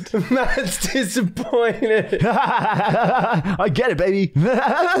head. Matt's disappointed. I get it, baby.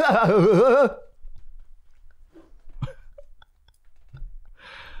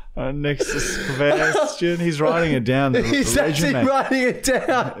 Next question. He's writing it down. He's actually writing it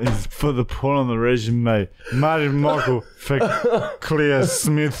down. It's for the put on the resume. Marty Michael for Clear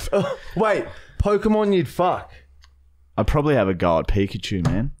Smith. Wait, Pokemon you'd fuck? I'd probably have a go at Pikachu,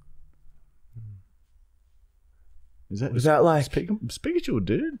 man. Was that like Pikachu,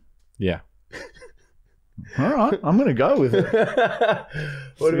 dude? Yeah. All right, I'm gonna go with it.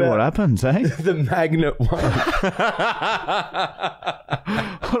 what happens, eh? The magnet one.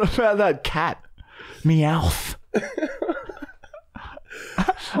 What about that cat? Meowth.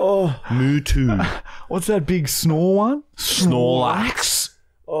 Mewtwo. What's that big snore one? Snorlax.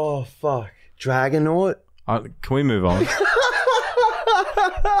 Oh, fuck. Dragonaut? Can we move on?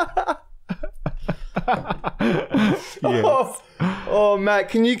 Yes. Oh, Matt,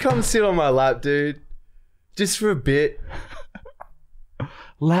 can you come sit on my lap, dude? Just for a bit.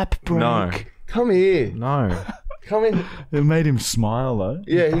 Lap break. No. Come here. No. Come in. It made him smile, though.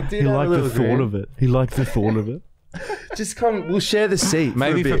 Yeah, he did. He liked the thought of it. He liked the thought of it. Just come. We'll share the seat.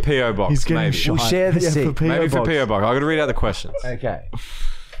 Maybe for P.O. Box. He's getting maybe. shy. We'll share the seat. Maybe for P.O. Box. I got to read out the questions. Okay.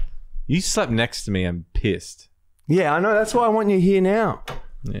 You slept next to me and pissed. Yeah, I know. That's why I want you here now.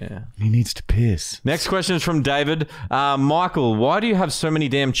 Yeah. He needs to piss. Next question is from David. Michael, why do you have so many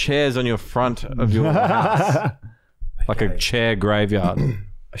damn chairs on your front of your house? Like a chair graveyard.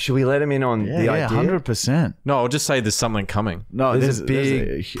 Should we let him in on the idea? 100%. No, I'll just say there's something coming. No, There's a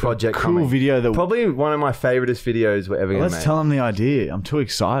big project cool coming. video that Probably one of my favoriteest videos we're ever going to make. Let's tell him the idea. I'm too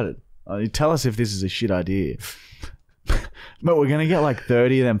excited. Tell us if this is a shit idea. But we're going to get like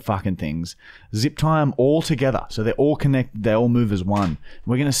 30 of them fucking things. Zip tie them all together. So they're all connected. They all move as one.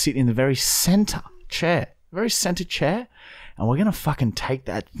 We're going to sit in the very center chair. Very center chair. And we're going to fucking take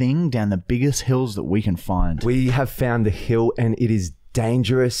that thing down the biggest hills that we can find. We have found the hill and it is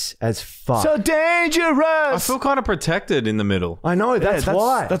dangerous as fuck. So dangerous! I feel kind of protected in the middle. I know, that's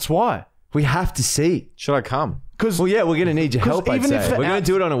why. That's why. We have to see. Should I come? Well, yeah, we're going to need your help, I'd say. We're going to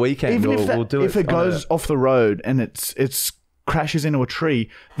do it on a weekend. Even if it goes off the road and it's crashes into a tree,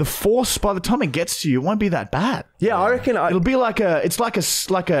 the force by the time it gets to you won't be that bad. Yeah, I reckon it'll be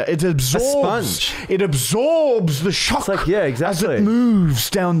it absorbs. Sponge. It absorbs the shock. It's like, yeah, exactly. As it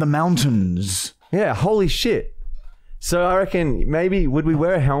moves down the mountains. Yeah, holy shit. So I reckon maybe would we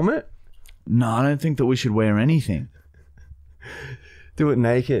wear a helmet? No, I don't think that we should wear anything. Do it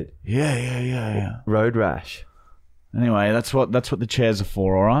naked. Yeah. Road rash. Anyway, that's what the chairs are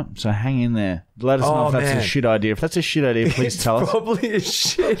for, all right? So hang in there. Let us know if that's a shit idea. If that's a shit idea, please tell us. Probably a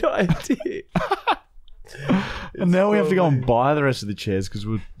shit idea. And now we have to go and buy the rest of the chairs because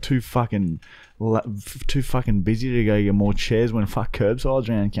we're too fucking busy to go get more chairs when fuck curbside's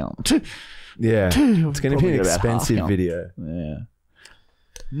around. Yeah. It's going to be an expensive video. Yeah.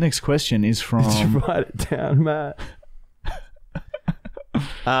 Next question is from... Did you write it down, Matt?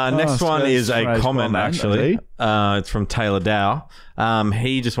 Next one is a comment, actually. It's from Taylor Dow.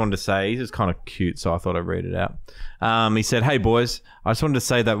 He just wanted to say, he's just kind of cute, so I thought I'd read it out. He said, "Hey, boys, I just wanted to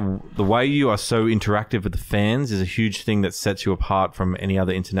say that the way you are so interactive with the fans is a huge thing that sets you apart from any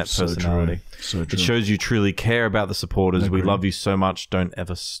other internet personality. So true. It shows you truly care about the supporters. We love you so much. Don't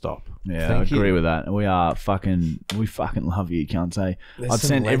ever stop." Yeah, I agree with that. We fucking love you, can't say. I'd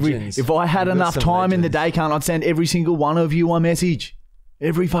send if I had enough time in the day, I'd send every single one of you a message.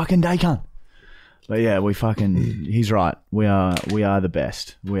 Every fucking day, cunt. But yeah, he's right. We are the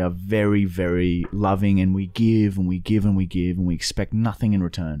best. We are very, very loving, and we give and we give and we give, and we expect nothing in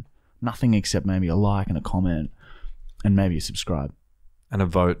return. Nothing except maybe a like and a comment and maybe a subscribe. And a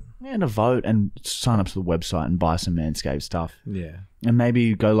vote. Yeah, and a vote, and sign up to the website and buy some Manscaped stuff. Yeah. And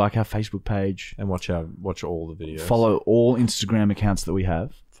maybe go like our Facebook page. And watch all the videos. Follow all Instagram accounts that we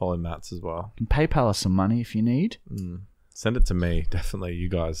have. Follow Matt's as well. You can PayPal us some money if you need. Send it to me. Definitely, you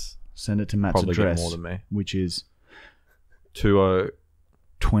guys. Send it to Matt's Probably get address, more than me. which is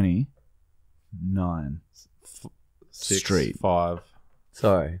 2029 Street 5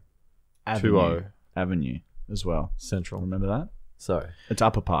 Sorry. Avenue as well. Central. Remember that? Sorry. It's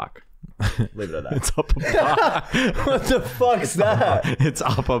Upper Park. Leave it at that. It's Upper Park. What the fuck's that? It's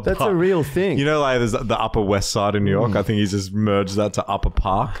Upper Park. That's a real thing. You know, like there's the Upper West Side in New York. I think he's just merged that to Upper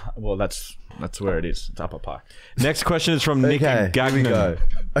Park. Well, that's where it is. It's Upper Park. Next question is from Nick Okay, here we Gagnon. go.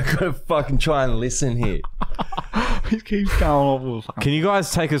 I gotta fucking try and listen here. He keeps going off. Can you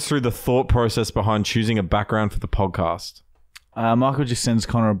guys take us through the thought process behind choosing a background for the podcast? Michael just sends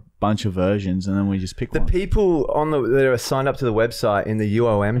Connor a bunch of versions, and then we just pick The one. people that are signed up to the website in the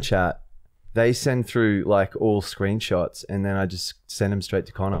UOM chat, they send through like all screenshots, and then I just send them straight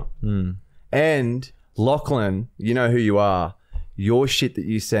to Connor. And Lachlan, you know who you are. Your shit that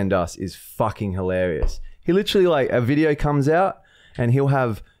you send us is fucking hilarious. He literally, like, a video comes out and he'll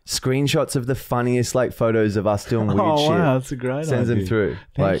have screenshots of the funniest like photos of us doing weird shit. Wow, that's a great Sends idea. them through.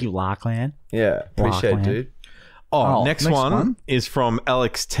 Thank you, Lachlan. Yeah, appreciate it, Lachlan. dude. Oh, Oh, next next one one. is from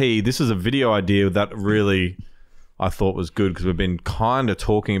LXT. This is a video idea that really I thought was good because we've been kind of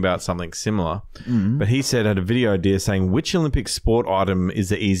talking about something similar. But he said had a video idea saying which Olympic sport item is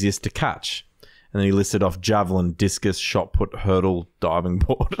the easiest to catch. And then he listed off javelin, discus, shot put, hurdle, diving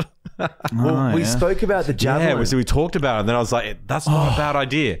board. Well, we spoke about the javelin. Yeah, so we talked about it. And then I was like, that's not a bad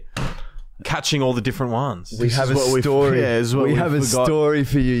idea. Catching all the different ones. we have a what we- story. yeah, is what we we have a forgot. story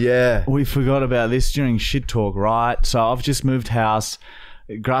for you. Yeah. We forgot about this during shit talk, right? So I've just moved house.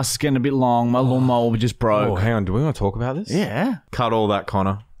 Grass is getting a bit long. My lawnmower just Oh, broke. hang on. Do we want to talk about this? Yeah. Cut all that,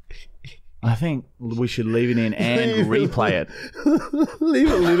 Connor. I think we should leave it in and replay it.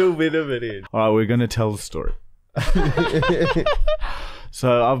 Leave a little bit of it in. All right, we're going to tell the story.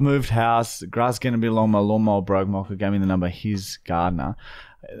 So I've moved house. Grass getting a bit long. My lawnmower broke. Michael gave me the number of his gardener.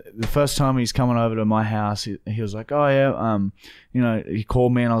 The first time he's coming over to my house, he was like, "Oh yeah, he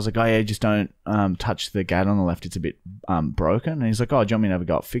called me and I was like, oh yeah, just don't touch the gate on the left. It's a bit broken." And he's like, "Oh, do you want me to have a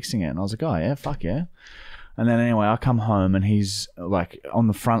go at fixing it?" And I was like, "Oh yeah, fuck yeah." And then anyway, I come home and he's like on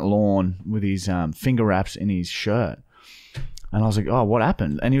the front lawn with his finger wraps in his shirt. And I was like, "Oh, what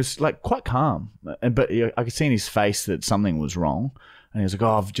happened?" And he was like quite calm, but I could see in his face that something was wrong. And he was like,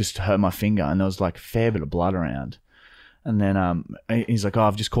 "Oh, I've just hurt my finger," and there was like a fair bit of blood around. And then he's like, "Oh,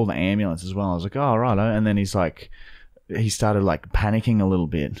 I've just called the ambulance as well." I was like, "Oh, righto." And then he's like, he started like panicking a little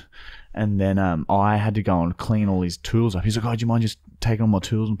bit. And then I had to go and clean all his tools up. He's like, "Oh, do you mind just taking all my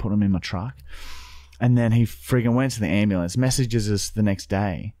tools and putting them in my truck?" And then he friggin' went to the ambulance, messages us the next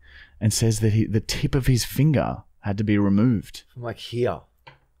day, and says that the tip of his finger had to be removed. From like here.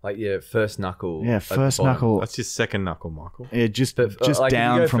 Like your first knuckle. Yeah, at the first bottom. knuckle. That's your second knuckle, Michael. Yeah, just Like, if you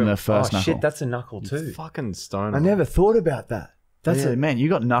down go from the first knuckle. Shit, that's a knuckle too. Fucking stoner. I never thought about that. That's Yeah, man, you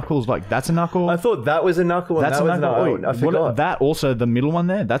got knuckles like that's a knuckle. I thought that was a knuckle. And That's that a was knuckle. Oh, Wait, I forgot. what, that also the middle one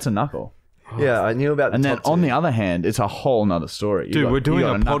there. That's a knuckle. Yeah, I knew about the And then top on two. the other hand, it's a whole nother story. You Dude, got- we're you doing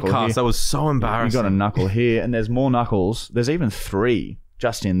got a knuckle podcast. here. That was so You embarrassing. got a knuckle here, and there's more knuckles. There's even 3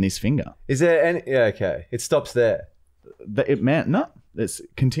 just in this finger. Is there any? Yeah, okay. It stops there. No, it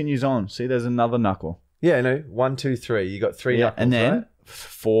continues on. See, there's another knuckle. Yeah, no. 1, 2, 3. You got 3 knuckles, and then right?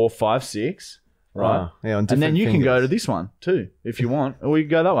 4, 5, 6. Right. Oh, yeah, on And then different you can go fingers. to this one too if you want, or you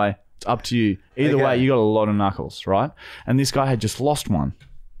can go that way. It's up to you. Either Okay. way, you got a lot of knuckles, right? And this guy had just lost one.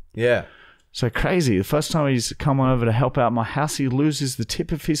 Yeah. So crazy. The first time he's come over to help out my house, he loses the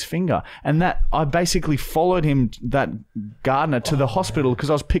tip of his finger. And that I basically followed him, that gardener, to the hospital because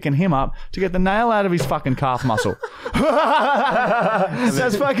I was picking him up to get the nail out of his fucking calf muscle.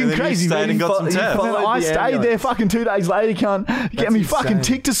 That's fucking And then you crazy. stayed man. and got some you tests. And then followed I the stayed there ambulance. fucking 2 days later, cunt. Get me fucking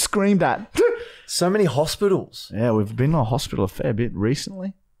insane. ticked to scream that. So many hospitals. Yeah, we've been to a hospital a fair bit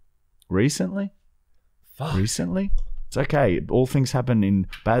recently. Fuck. Recently? It's okay. Bad things happen in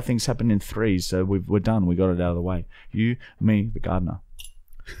 3s, so we're done. We got it out of the way. You, me, the gardener.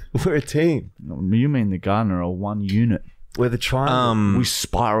 We're a team. You mean the gardener are one unit. We're the triangle. We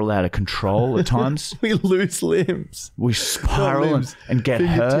spiral out of control at times. We lose limbs. We spiral limbs, and get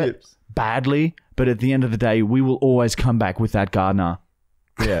hurt fingertips. badly, but at the end of the day, we will always come back with that gardener.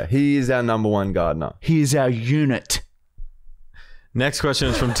 Yeah, he is our number 1 gardener. He is our unit. Next question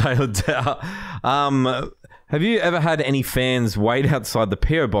is from Taylor Dow. Have you ever had any fans wait outside the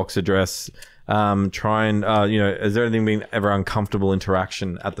PO box address? Has there anything been ever uncomfortable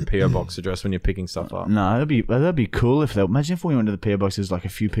interaction at the PO box address when you're picking stuff up? No, that'd be cool imagine if we went to the PO box, there's like a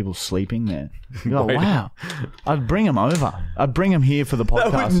few people sleeping there. You're like, wow. I'd bring them over. I'd bring them here for the That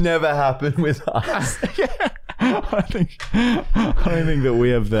would podcast. never happen with us. I don't think that we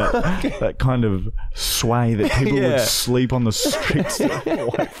have that kind of sway that people would sleep on the streets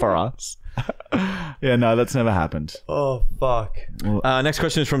to wait for us. Yeah, no, that's never happened. Oh, fuck. Next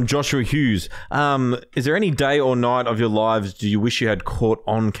question is from Joshua Hughes. Is there any day or night of your lives do you wish you had caught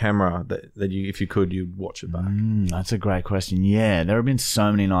on camera that you, if you could, you'd watch it back? That's a great question. Yeah, there have been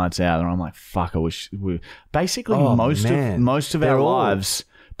so many nights out where I'm like, fuck, I wish we... Basically, most of our lives,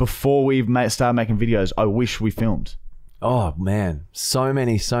 before we started making videos, I wish we filmed. Oh, man. So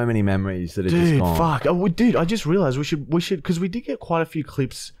many memories that are just gone. Fuck. Oh, dude, I just realized we should, because we did get quite a few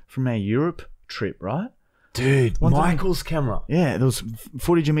clips from our Europe trip, right? Dude, Michael's camera. Yeah, there was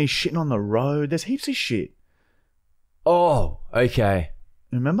footage of me shitting on the road. There's heaps of shit. Oh, okay.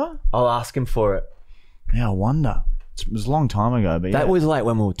 Remember? I'll ask him for it. Yeah, I wonder. It was a long time ago, but that was like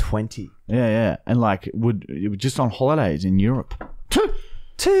when we were 20. Yeah. And like, it was just on holidays in Europe.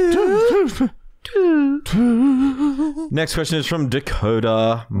 Next question is from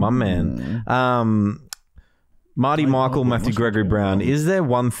Dakota, my man. Marty, Michael, Matthew, Gregory Brown. Is there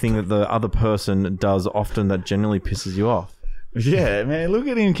one thing that the other person does often that generally pisses you off? Yeah, man, look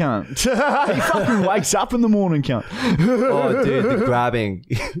at him, cunt. He fucking wakes up in the morning, cunt. Oh, dude, the grabbing.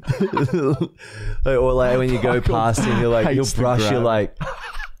 Or like when you go past him, you'll brush your like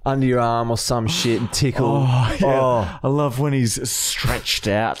under your arm or some shit and tickle. Oh, yeah. I love when he's stretched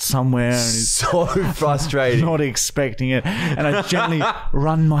out somewhere and he's so frustrated, not expecting it, and I gently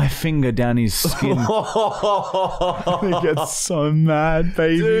run my finger down his skin. He gets so mad,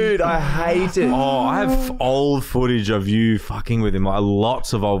 baby. Dude, I hate it. Oh, I have old footage of you fucking with him, like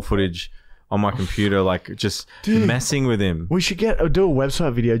lots of old footage on my computer, like just messing with him. We should do a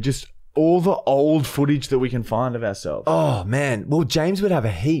website video, just all the old footage that we can find of ourselves. Oh, man. Well, James would have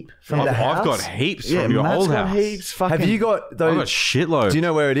a heap from the house. I've got heaps from your old house. Heaps. Have you got those? I've got shitloads. Do you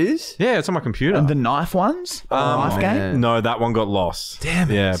know where it is? Yeah, it's on my computer. And the knife ones? Knife game? No, that one got lost. Damn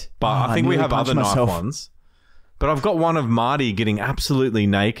it. Yeah, but I think we have other knife ones. But I've got one of Marty getting absolutely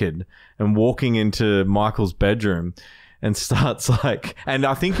naked and walking into Michael's bedroom and starts like... And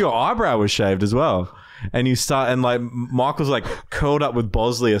I think your eyebrow was shaved as well. And you start, and like Michael's like curled up with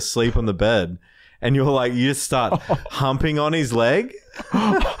Bosley asleep on the bed, and you're like, you just start humping on his leg,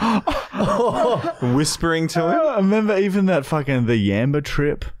 whispering to him. I remember even that fucking the Yamba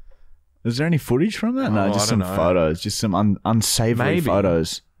trip. Is there any footage from that? No, just some photos, just some unsavory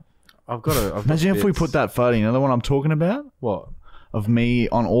photos. Imagine if we put that photo. You know the one I'm talking about? What? Of me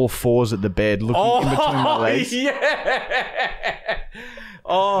on all fours at the bed, looking in between my legs. Yeah.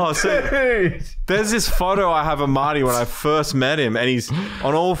 Oh, so there's this photo I have of Marty when I first met him, and he's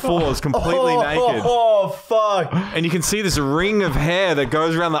on all fours, completely naked. Oh, fuck. And you can see this ring of hair that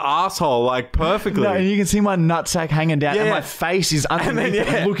goes around the asshole like perfectly. No, and you can see my nutsack hanging down, and my face is underneath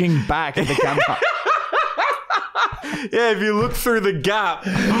it, looking back at the camera. Yeah, if you look through the gap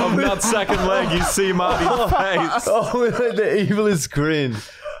of nutsack and leg, you see Marty's face. Oh, the evilest grin.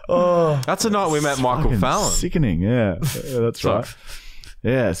 Oh, that's the night we met Michael Fallon. Sickening, yeah that's right.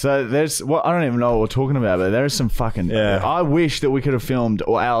 Yeah, so there's I don't even know what we're talking about, but there's some fucking... Yeah. I wish that we could have filmed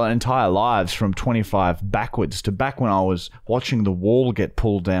our entire lives from 25 backwards to back when I was watching the wall get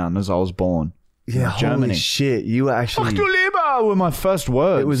pulled down as I was born. Yeah, Germany. Holy shit, you were actually... Fuck du lieber were my first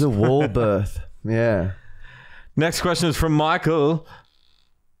words. It was a wall birth. Yeah. Next question is from Michael.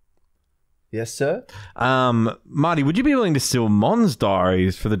 Yes, sir? Marty, would you be willing to steal Mon's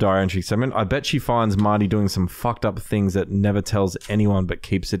diaries for the diary entry segment? I bet she finds Marty doing some fucked up things that never tells anyone but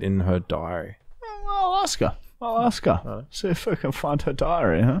keeps it in her diary. I'll ask her. Right. See if I can find her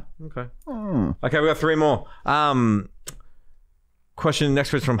diary, huh? Okay. Okay, we got 3 more. Next question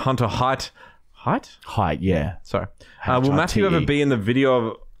from Hunter Height. Height, yeah. Sorry. Will Matthew ever be in the video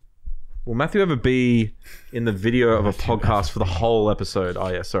of... Will Matthew ever be in the video of a podcast for the whole episode? Oh,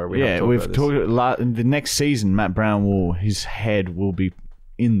 yeah, sorry. We've talked in the next season, Matt Brown his head will be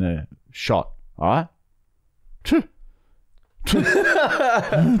in the shot. All right?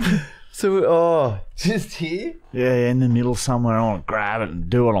 So, just here? Yeah, in the middle somewhere. I want to grab it and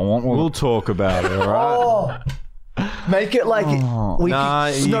do what I want. We'll talk about it, all right? Make it like we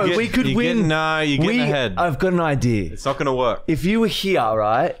could win. You're getting ahead. I've got an idea. It's not going to work. If you were here,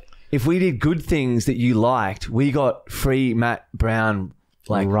 right? If we did good things that you liked, we got free Matt Brown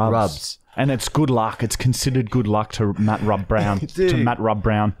rubs. And it's good luck. It's considered good luck to Matt Brown. To Matt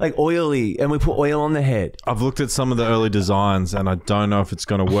Brown. Like oily, and we put oil on the head. I've looked at some of the early designs, and I don't know if it's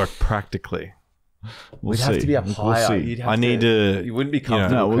going to work practically. We'd have to be up higher. I need to. You wouldn't be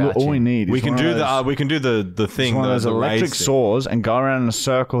comfortable. No, all we need. Is we can do the thing. One of those electric saws, and go around in a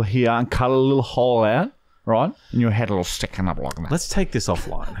circle here and cut a little hole out, right? And your head will stick up like that. Let's take this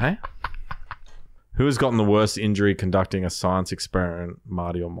offline, hey? Who has gotten the worst injury conducting a science experiment,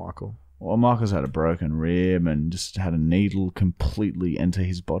 Marty or Michael? Well, Michael's had a broken rib and just had a needle completely enter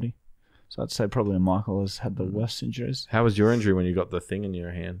his body. So I'd say probably Michael has had the worst injuries. How was your injury when you got the thing in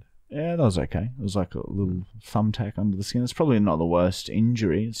your hand? Yeah, that was okay. It was like a little thumbtack under the skin. It's probably not the worst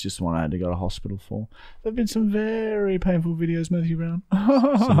injury. It's just one I had to go to hospital for. There have been some very painful videos, Matthew Brown.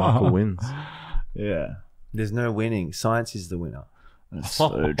 So Michael wins. Yeah. There's no winning. Science is the winner. That's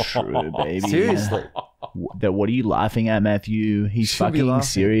so true, baby. Seriously. What are you laughing at, Matthew? He's Should be fucking laughing.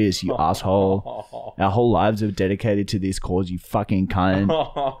 serious, you asshole. Our whole lives are dedicated to this cause, you fucking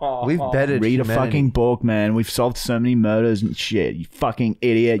cunt. We've bettered Read a humanity. fucking book, man. We've solved so many murders and shit. You fucking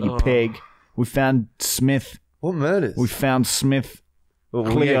idiot, you pig. We found Smith. What murders? We found Smith. Well,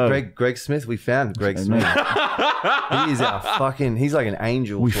 Cleo. Greg Smith. We found Greg Smith. He is our fucking... He's like an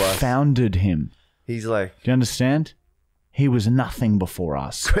angel We to us. founded him. He's like... Do you understand? He was nothing before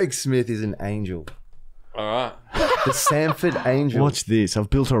us. Greg Smith is an angel. All right. The Sanford Angel. Watch this. I've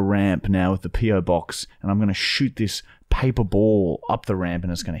built a ramp now with the P.O. box, and I'm going to shoot this paper ball up the ramp,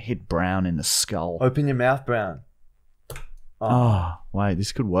 and it's going to hit Brown in the skull. Open your mouth, Brown. Oh, wait.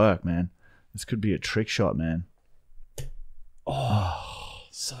 This could work, man. This could be a trick shot, man.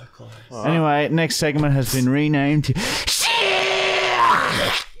 So close. Anyway, next segment has been renamed to...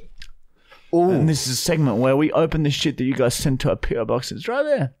 And this is a segment where we open the shit that you guys send to our P.O. box. It's right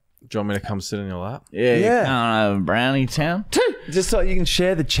there. Do you want me to come sit in your lap? Yeah. Yeah. I don't know, Brownie Town. Just so you can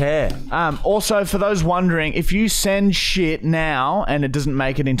share the chair. Also, for those wondering, if you send shit now and it doesn't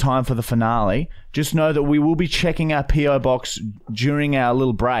make it in time for the finale, just know that we will be checking our P.O. box during our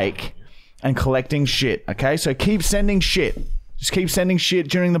little break and collecting shit, okay? So keep sending shit. Just keep sending shit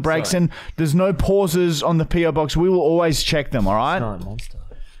during the breaks, and there's no pauses on the P.O. box. We will always check them, all right? Giant monster.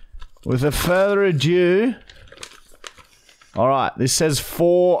 With further ado... All right, this says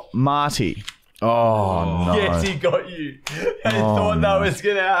for Marty. Oh, no. Yes, he got you. I thought that was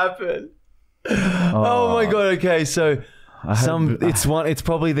gonna happen. Oh my god. Okay, so it's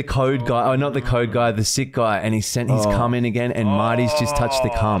probably the code guy. Oh, not the code guy, the sick guy, and he sent his cum in again, and Marty's just touched the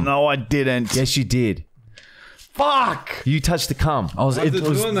cum. No, I didn't. Yes, you did. Fuck. You touched the cum.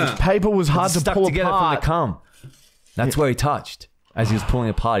 The paper was hard to Stuck pull together apart. from the cum. That's where he touched. As he was pulling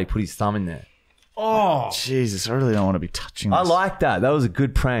apart, he put his thumb in there. Oh, Jesus, I really don't want to be touching this. I like that. That was a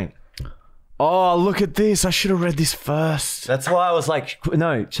good prank. Oh, look at this. I should have read this first. That's why I was like,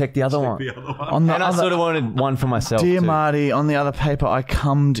 no, check the other one. On the And I other, sort of wanted one for myself. Dear too. Marty, on the other paper, I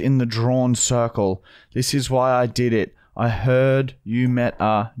cummed in the drawn circle. This is why I did it. I heard you met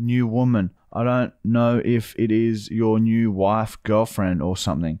a new woman. I don't know if it is your new wife, girlfriend, or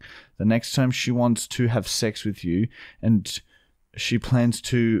something. The next time she wants to have sex with you and she plans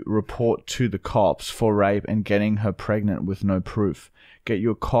to report to the cops for rape and getting her pregnant with no proof. Get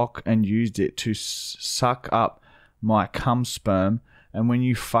your cock and used it to suck up my cum sperm, and when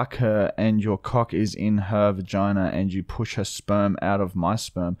you fuck her and your cock is in her vagina and you push her sperm out of my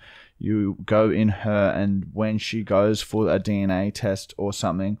sperm, you go in her, and when she goes for a DNA test or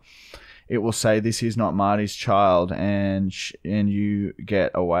something, it will say this is not Marty's child, and you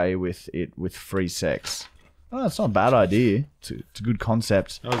get away with it with free sex. Oh, it's not a bad idea. It's a good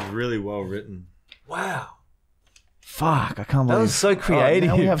concept. That was really well written. Wow. Fuck, I can't believe That was so creative.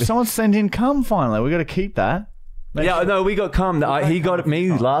 now we have someone send in cum finally. We got to keep that. Yeah, no, we got cum. He got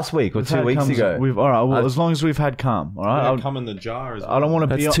me last week or We've 2 had weeks cum, ago. all right, well, as long as we've had cum, all right. Come in the jar as well. I don't want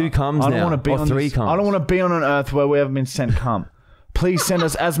to be. That's two cums I don't now, want to be or on three this, cums. I don't want to be on an earth where we haven't been sent cum. Please send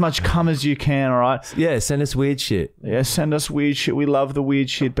us as much cum as you can, all right? Yeah, send us weird shit. Yeah, send us weird shit. We love the weird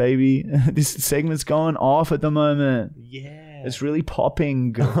shit, baby. This segment's going off at the moment. Yeah. It's really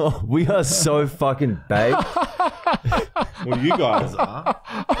popping. We are so fucking baked. Well, you guys are.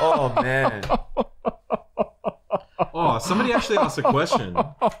 Oh, man. Oh, somebody actually asked a question.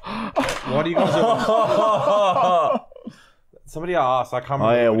 Why do you guys always... Somebody asked, I can't Oh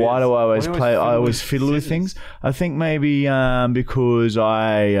remember. yeah, who it why is. do I always Why do you play? I fiddle always fiddle with scissors? things. I think maybe because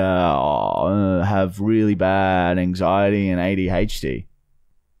I have really bad anxiety and ADHD.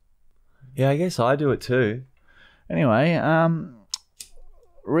 Yeah, I guess I do it too. Anyway,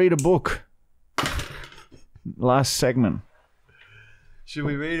 read a book. Last segment. Should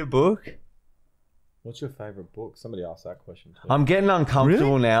we read a book? What's your favorite book? Somebody asked that question too. I'm getting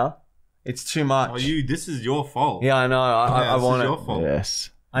uncomfortable Really? now. It's too much. Oh, this is your fault. Yeah, I know. I this want is it. your fault. Yes.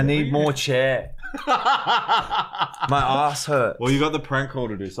 I need more chair. My ass hurts. Well, you got the prank call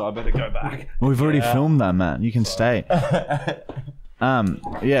to do, so I better go back. We've already filmed that, man. You can stay.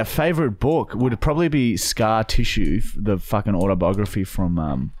 Yeah, favorite book would probably be Scar Tissue, the fucking autobiography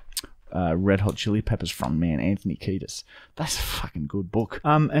from Red Hot Chili Peppers frontman Anthony Kiedis. That's a fucking good book.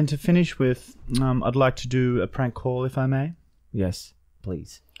 And to finish with, I'd like to do a prank call, if I may. Yes,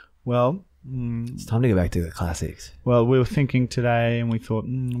 please. Well, It's time to go back to the classics. well, we were thinking today, and we thought,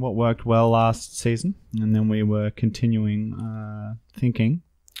 what worked well last season? And then we were continuing thinking,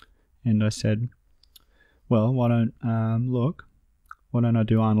 and I said, well, why don't I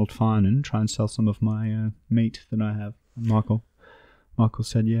do Arnold Fine and try and sell some of my meat that I have? And Michael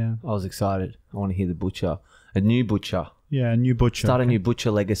said, yeah. I was excited. I want to hear the butcher. A new butcher. Yeah, a new butcher. Start a new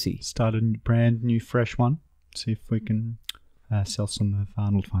butcher legacy. Start a brand new fresh one. See if we can sell some of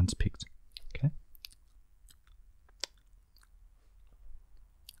Arnold Fine's pigs. Okay.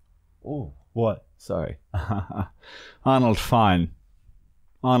 Oh, What? sorry. Arnold Fine.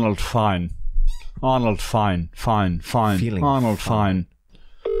 Arnold Fine. Arnold Fine. Fine. Feeling Arnold fine.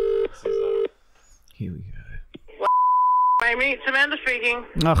 Fine. Here we go. Amy, Samantha speaking.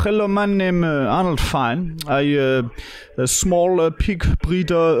 Hello, my name Arnold Fine. I a small pig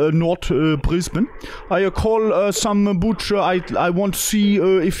breeder, North Brisbane. I call some butcher. I want to see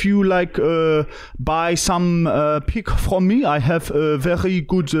if you like buy some pig from me. I have a very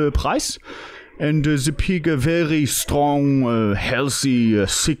good price, and the pig very strong, healthy,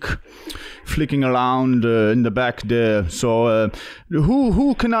 sick, flicking around in the back there. So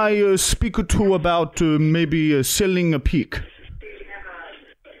who can I speak to about maybe selling a pig?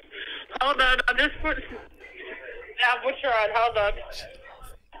 Hold on, I'll just put butcher on. Hold on.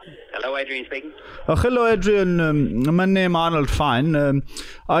 Hello, Adrian speaking. Hello, Adrian. My name Arnold Fine.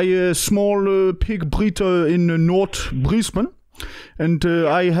 I a small pig breeder in North Brisbane. And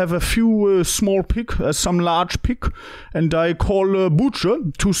I have a few small pig, some large pig, and I call butcher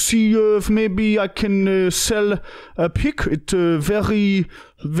to see if maybe I can sell a pig. It's a very,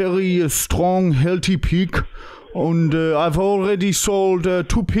 very strong, healthy pig. And I've already sold 2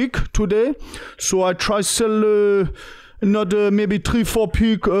 pig today, so I try sell another maybe 3-4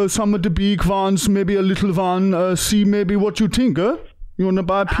 pig, some of the big ones, maybe a little one. See maybe what you think, huh? You want to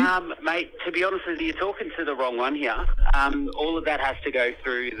buy a pig? Mate, to be honest with you, you're talking to the wrong one here. All of that has to go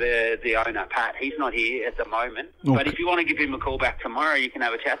through the owner, Pat. He's not here at the moment. Okay. But if you want to give him a call back tomorrow, you can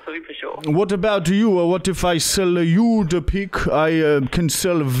have a chat to him for sure. What about you? What if I sell you the pig? I can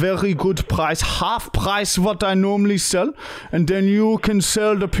sell a very good price, half price what I normally sell, and then you can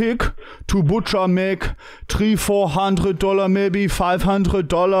sell the pig to butcher, make $300-400, maybe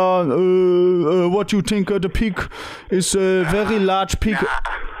 $500. What you think of the pig is a very large pig,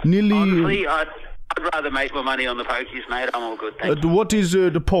 nearly. Honestly, I'd rather make my money on the pokies, mate. I'm all good, thank you. What is the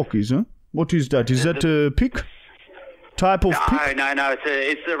pokies? Huh? What is that? Is that a pig? Type of pig? No.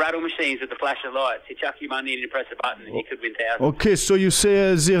 It's the rattle machines with the flash of lights. You chuck your money and you press a button and you could win thousands. Okay, so you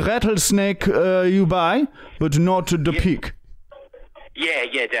say the rattlesnake you buy, but not the pig. Yeah,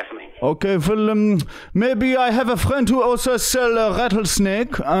 definitely. Okay, well, maybe I have a friend who also sell a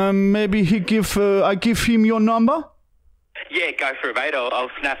rattlesnake. Maybe I give him your number. Yeah, go for it, mate. I'll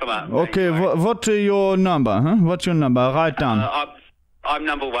snap him up. Okay, what your number? Huh? What's your number? Write down. I'm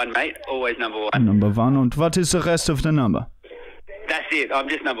number 1, mate. Always number 1. Number 1. And what is the rest of the number? That's it. I'm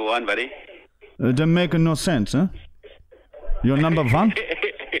just number 1, buddy. That make no sense, huh? You're number 1?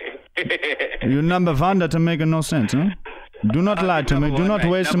 You're number 1? That make no sense, huh? Do not lie to me. Do not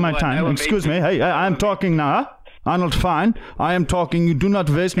waste my time. Excuse me. Hey, I'm talking now. Huh? Arnold Fine. I am talking. You do not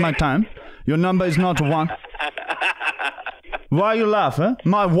waste my time. Your number is not 1. Why you laugh, huh?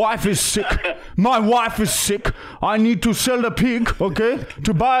 My wife is sick. My wife is sick. I need to sell the pig, okay?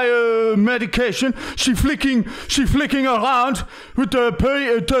 To buy medication. She flicking around with the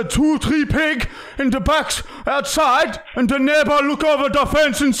 2-3 pig in the box outside, and the neighbor look over the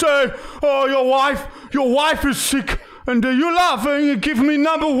fence and say, "Oh, your wife is sick." And you laugh and you give me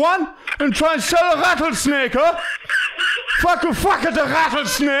number 1 and try and sell a rattlesnake, huh? Fuck at the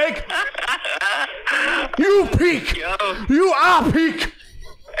rattlesnake! You pig! You are pig!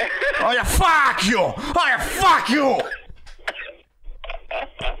 Oh, yeah, fuck you! Oh, yeah, fuck you!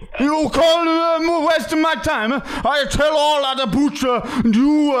 You call wasting my time, huh? I tell all other butcher,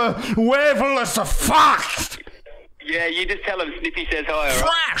 you wavel as a fuck! Yeah, you just tell him Snippy says hi,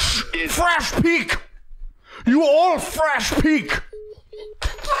 alright? Fresh pig! You all fresh pig!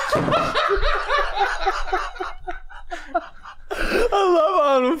 I love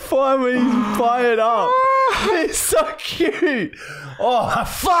Arnold Fine when he's fired up. It's so cute. Oh,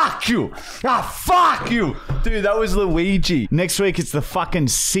 fuck you. Fuck you. Dude, that was Luigi. Next week, it's the fucking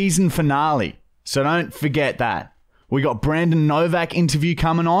season finale. So don't forget that. We got Brandon Novak interview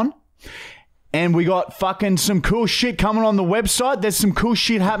coming on. And we got fucking some cool shit coming on the website. There's some cool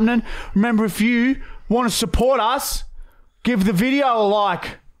shit happening. Remember, if you want to support us, give the video a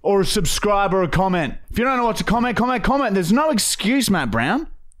like. or a subscribe or a comment. If you don't know what to comment. There's no excuse, Matt Brown.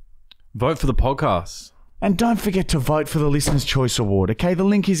 Vote for the podcast. And don't forget to vote for the Listener's Choice Award, okay? The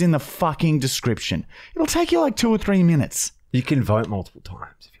link is in the fucking description. It'll take you like 2 or 3 minutes. You can vote multiple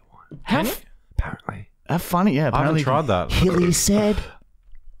times if you want. Apparently. Have funny, yeah. I haven't Apparently, tried that. Hilly said.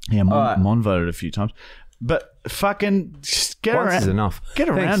 Yeah, Alright. Mon voted a few times. But fucking just get Once around. is enough. Get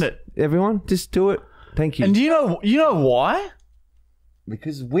around Thanks, it. Everyone, just do it. Thank you. And do you know why?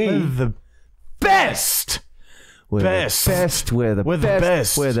 because We're the best. we're best. the best. We're the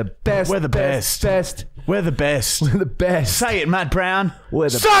best. We're the best. We're the best. Best. We're the best. We're the best. Say it, Matt Brown. We're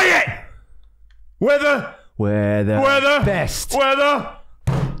the Say it. We're the We're the best. We're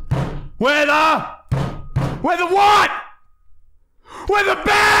the what? We're the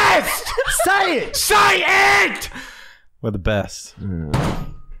best. Say it. Say it. We're the best.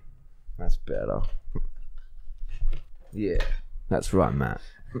 That's better. Yeah, that's right, Matt.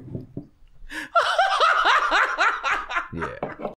 Yeah.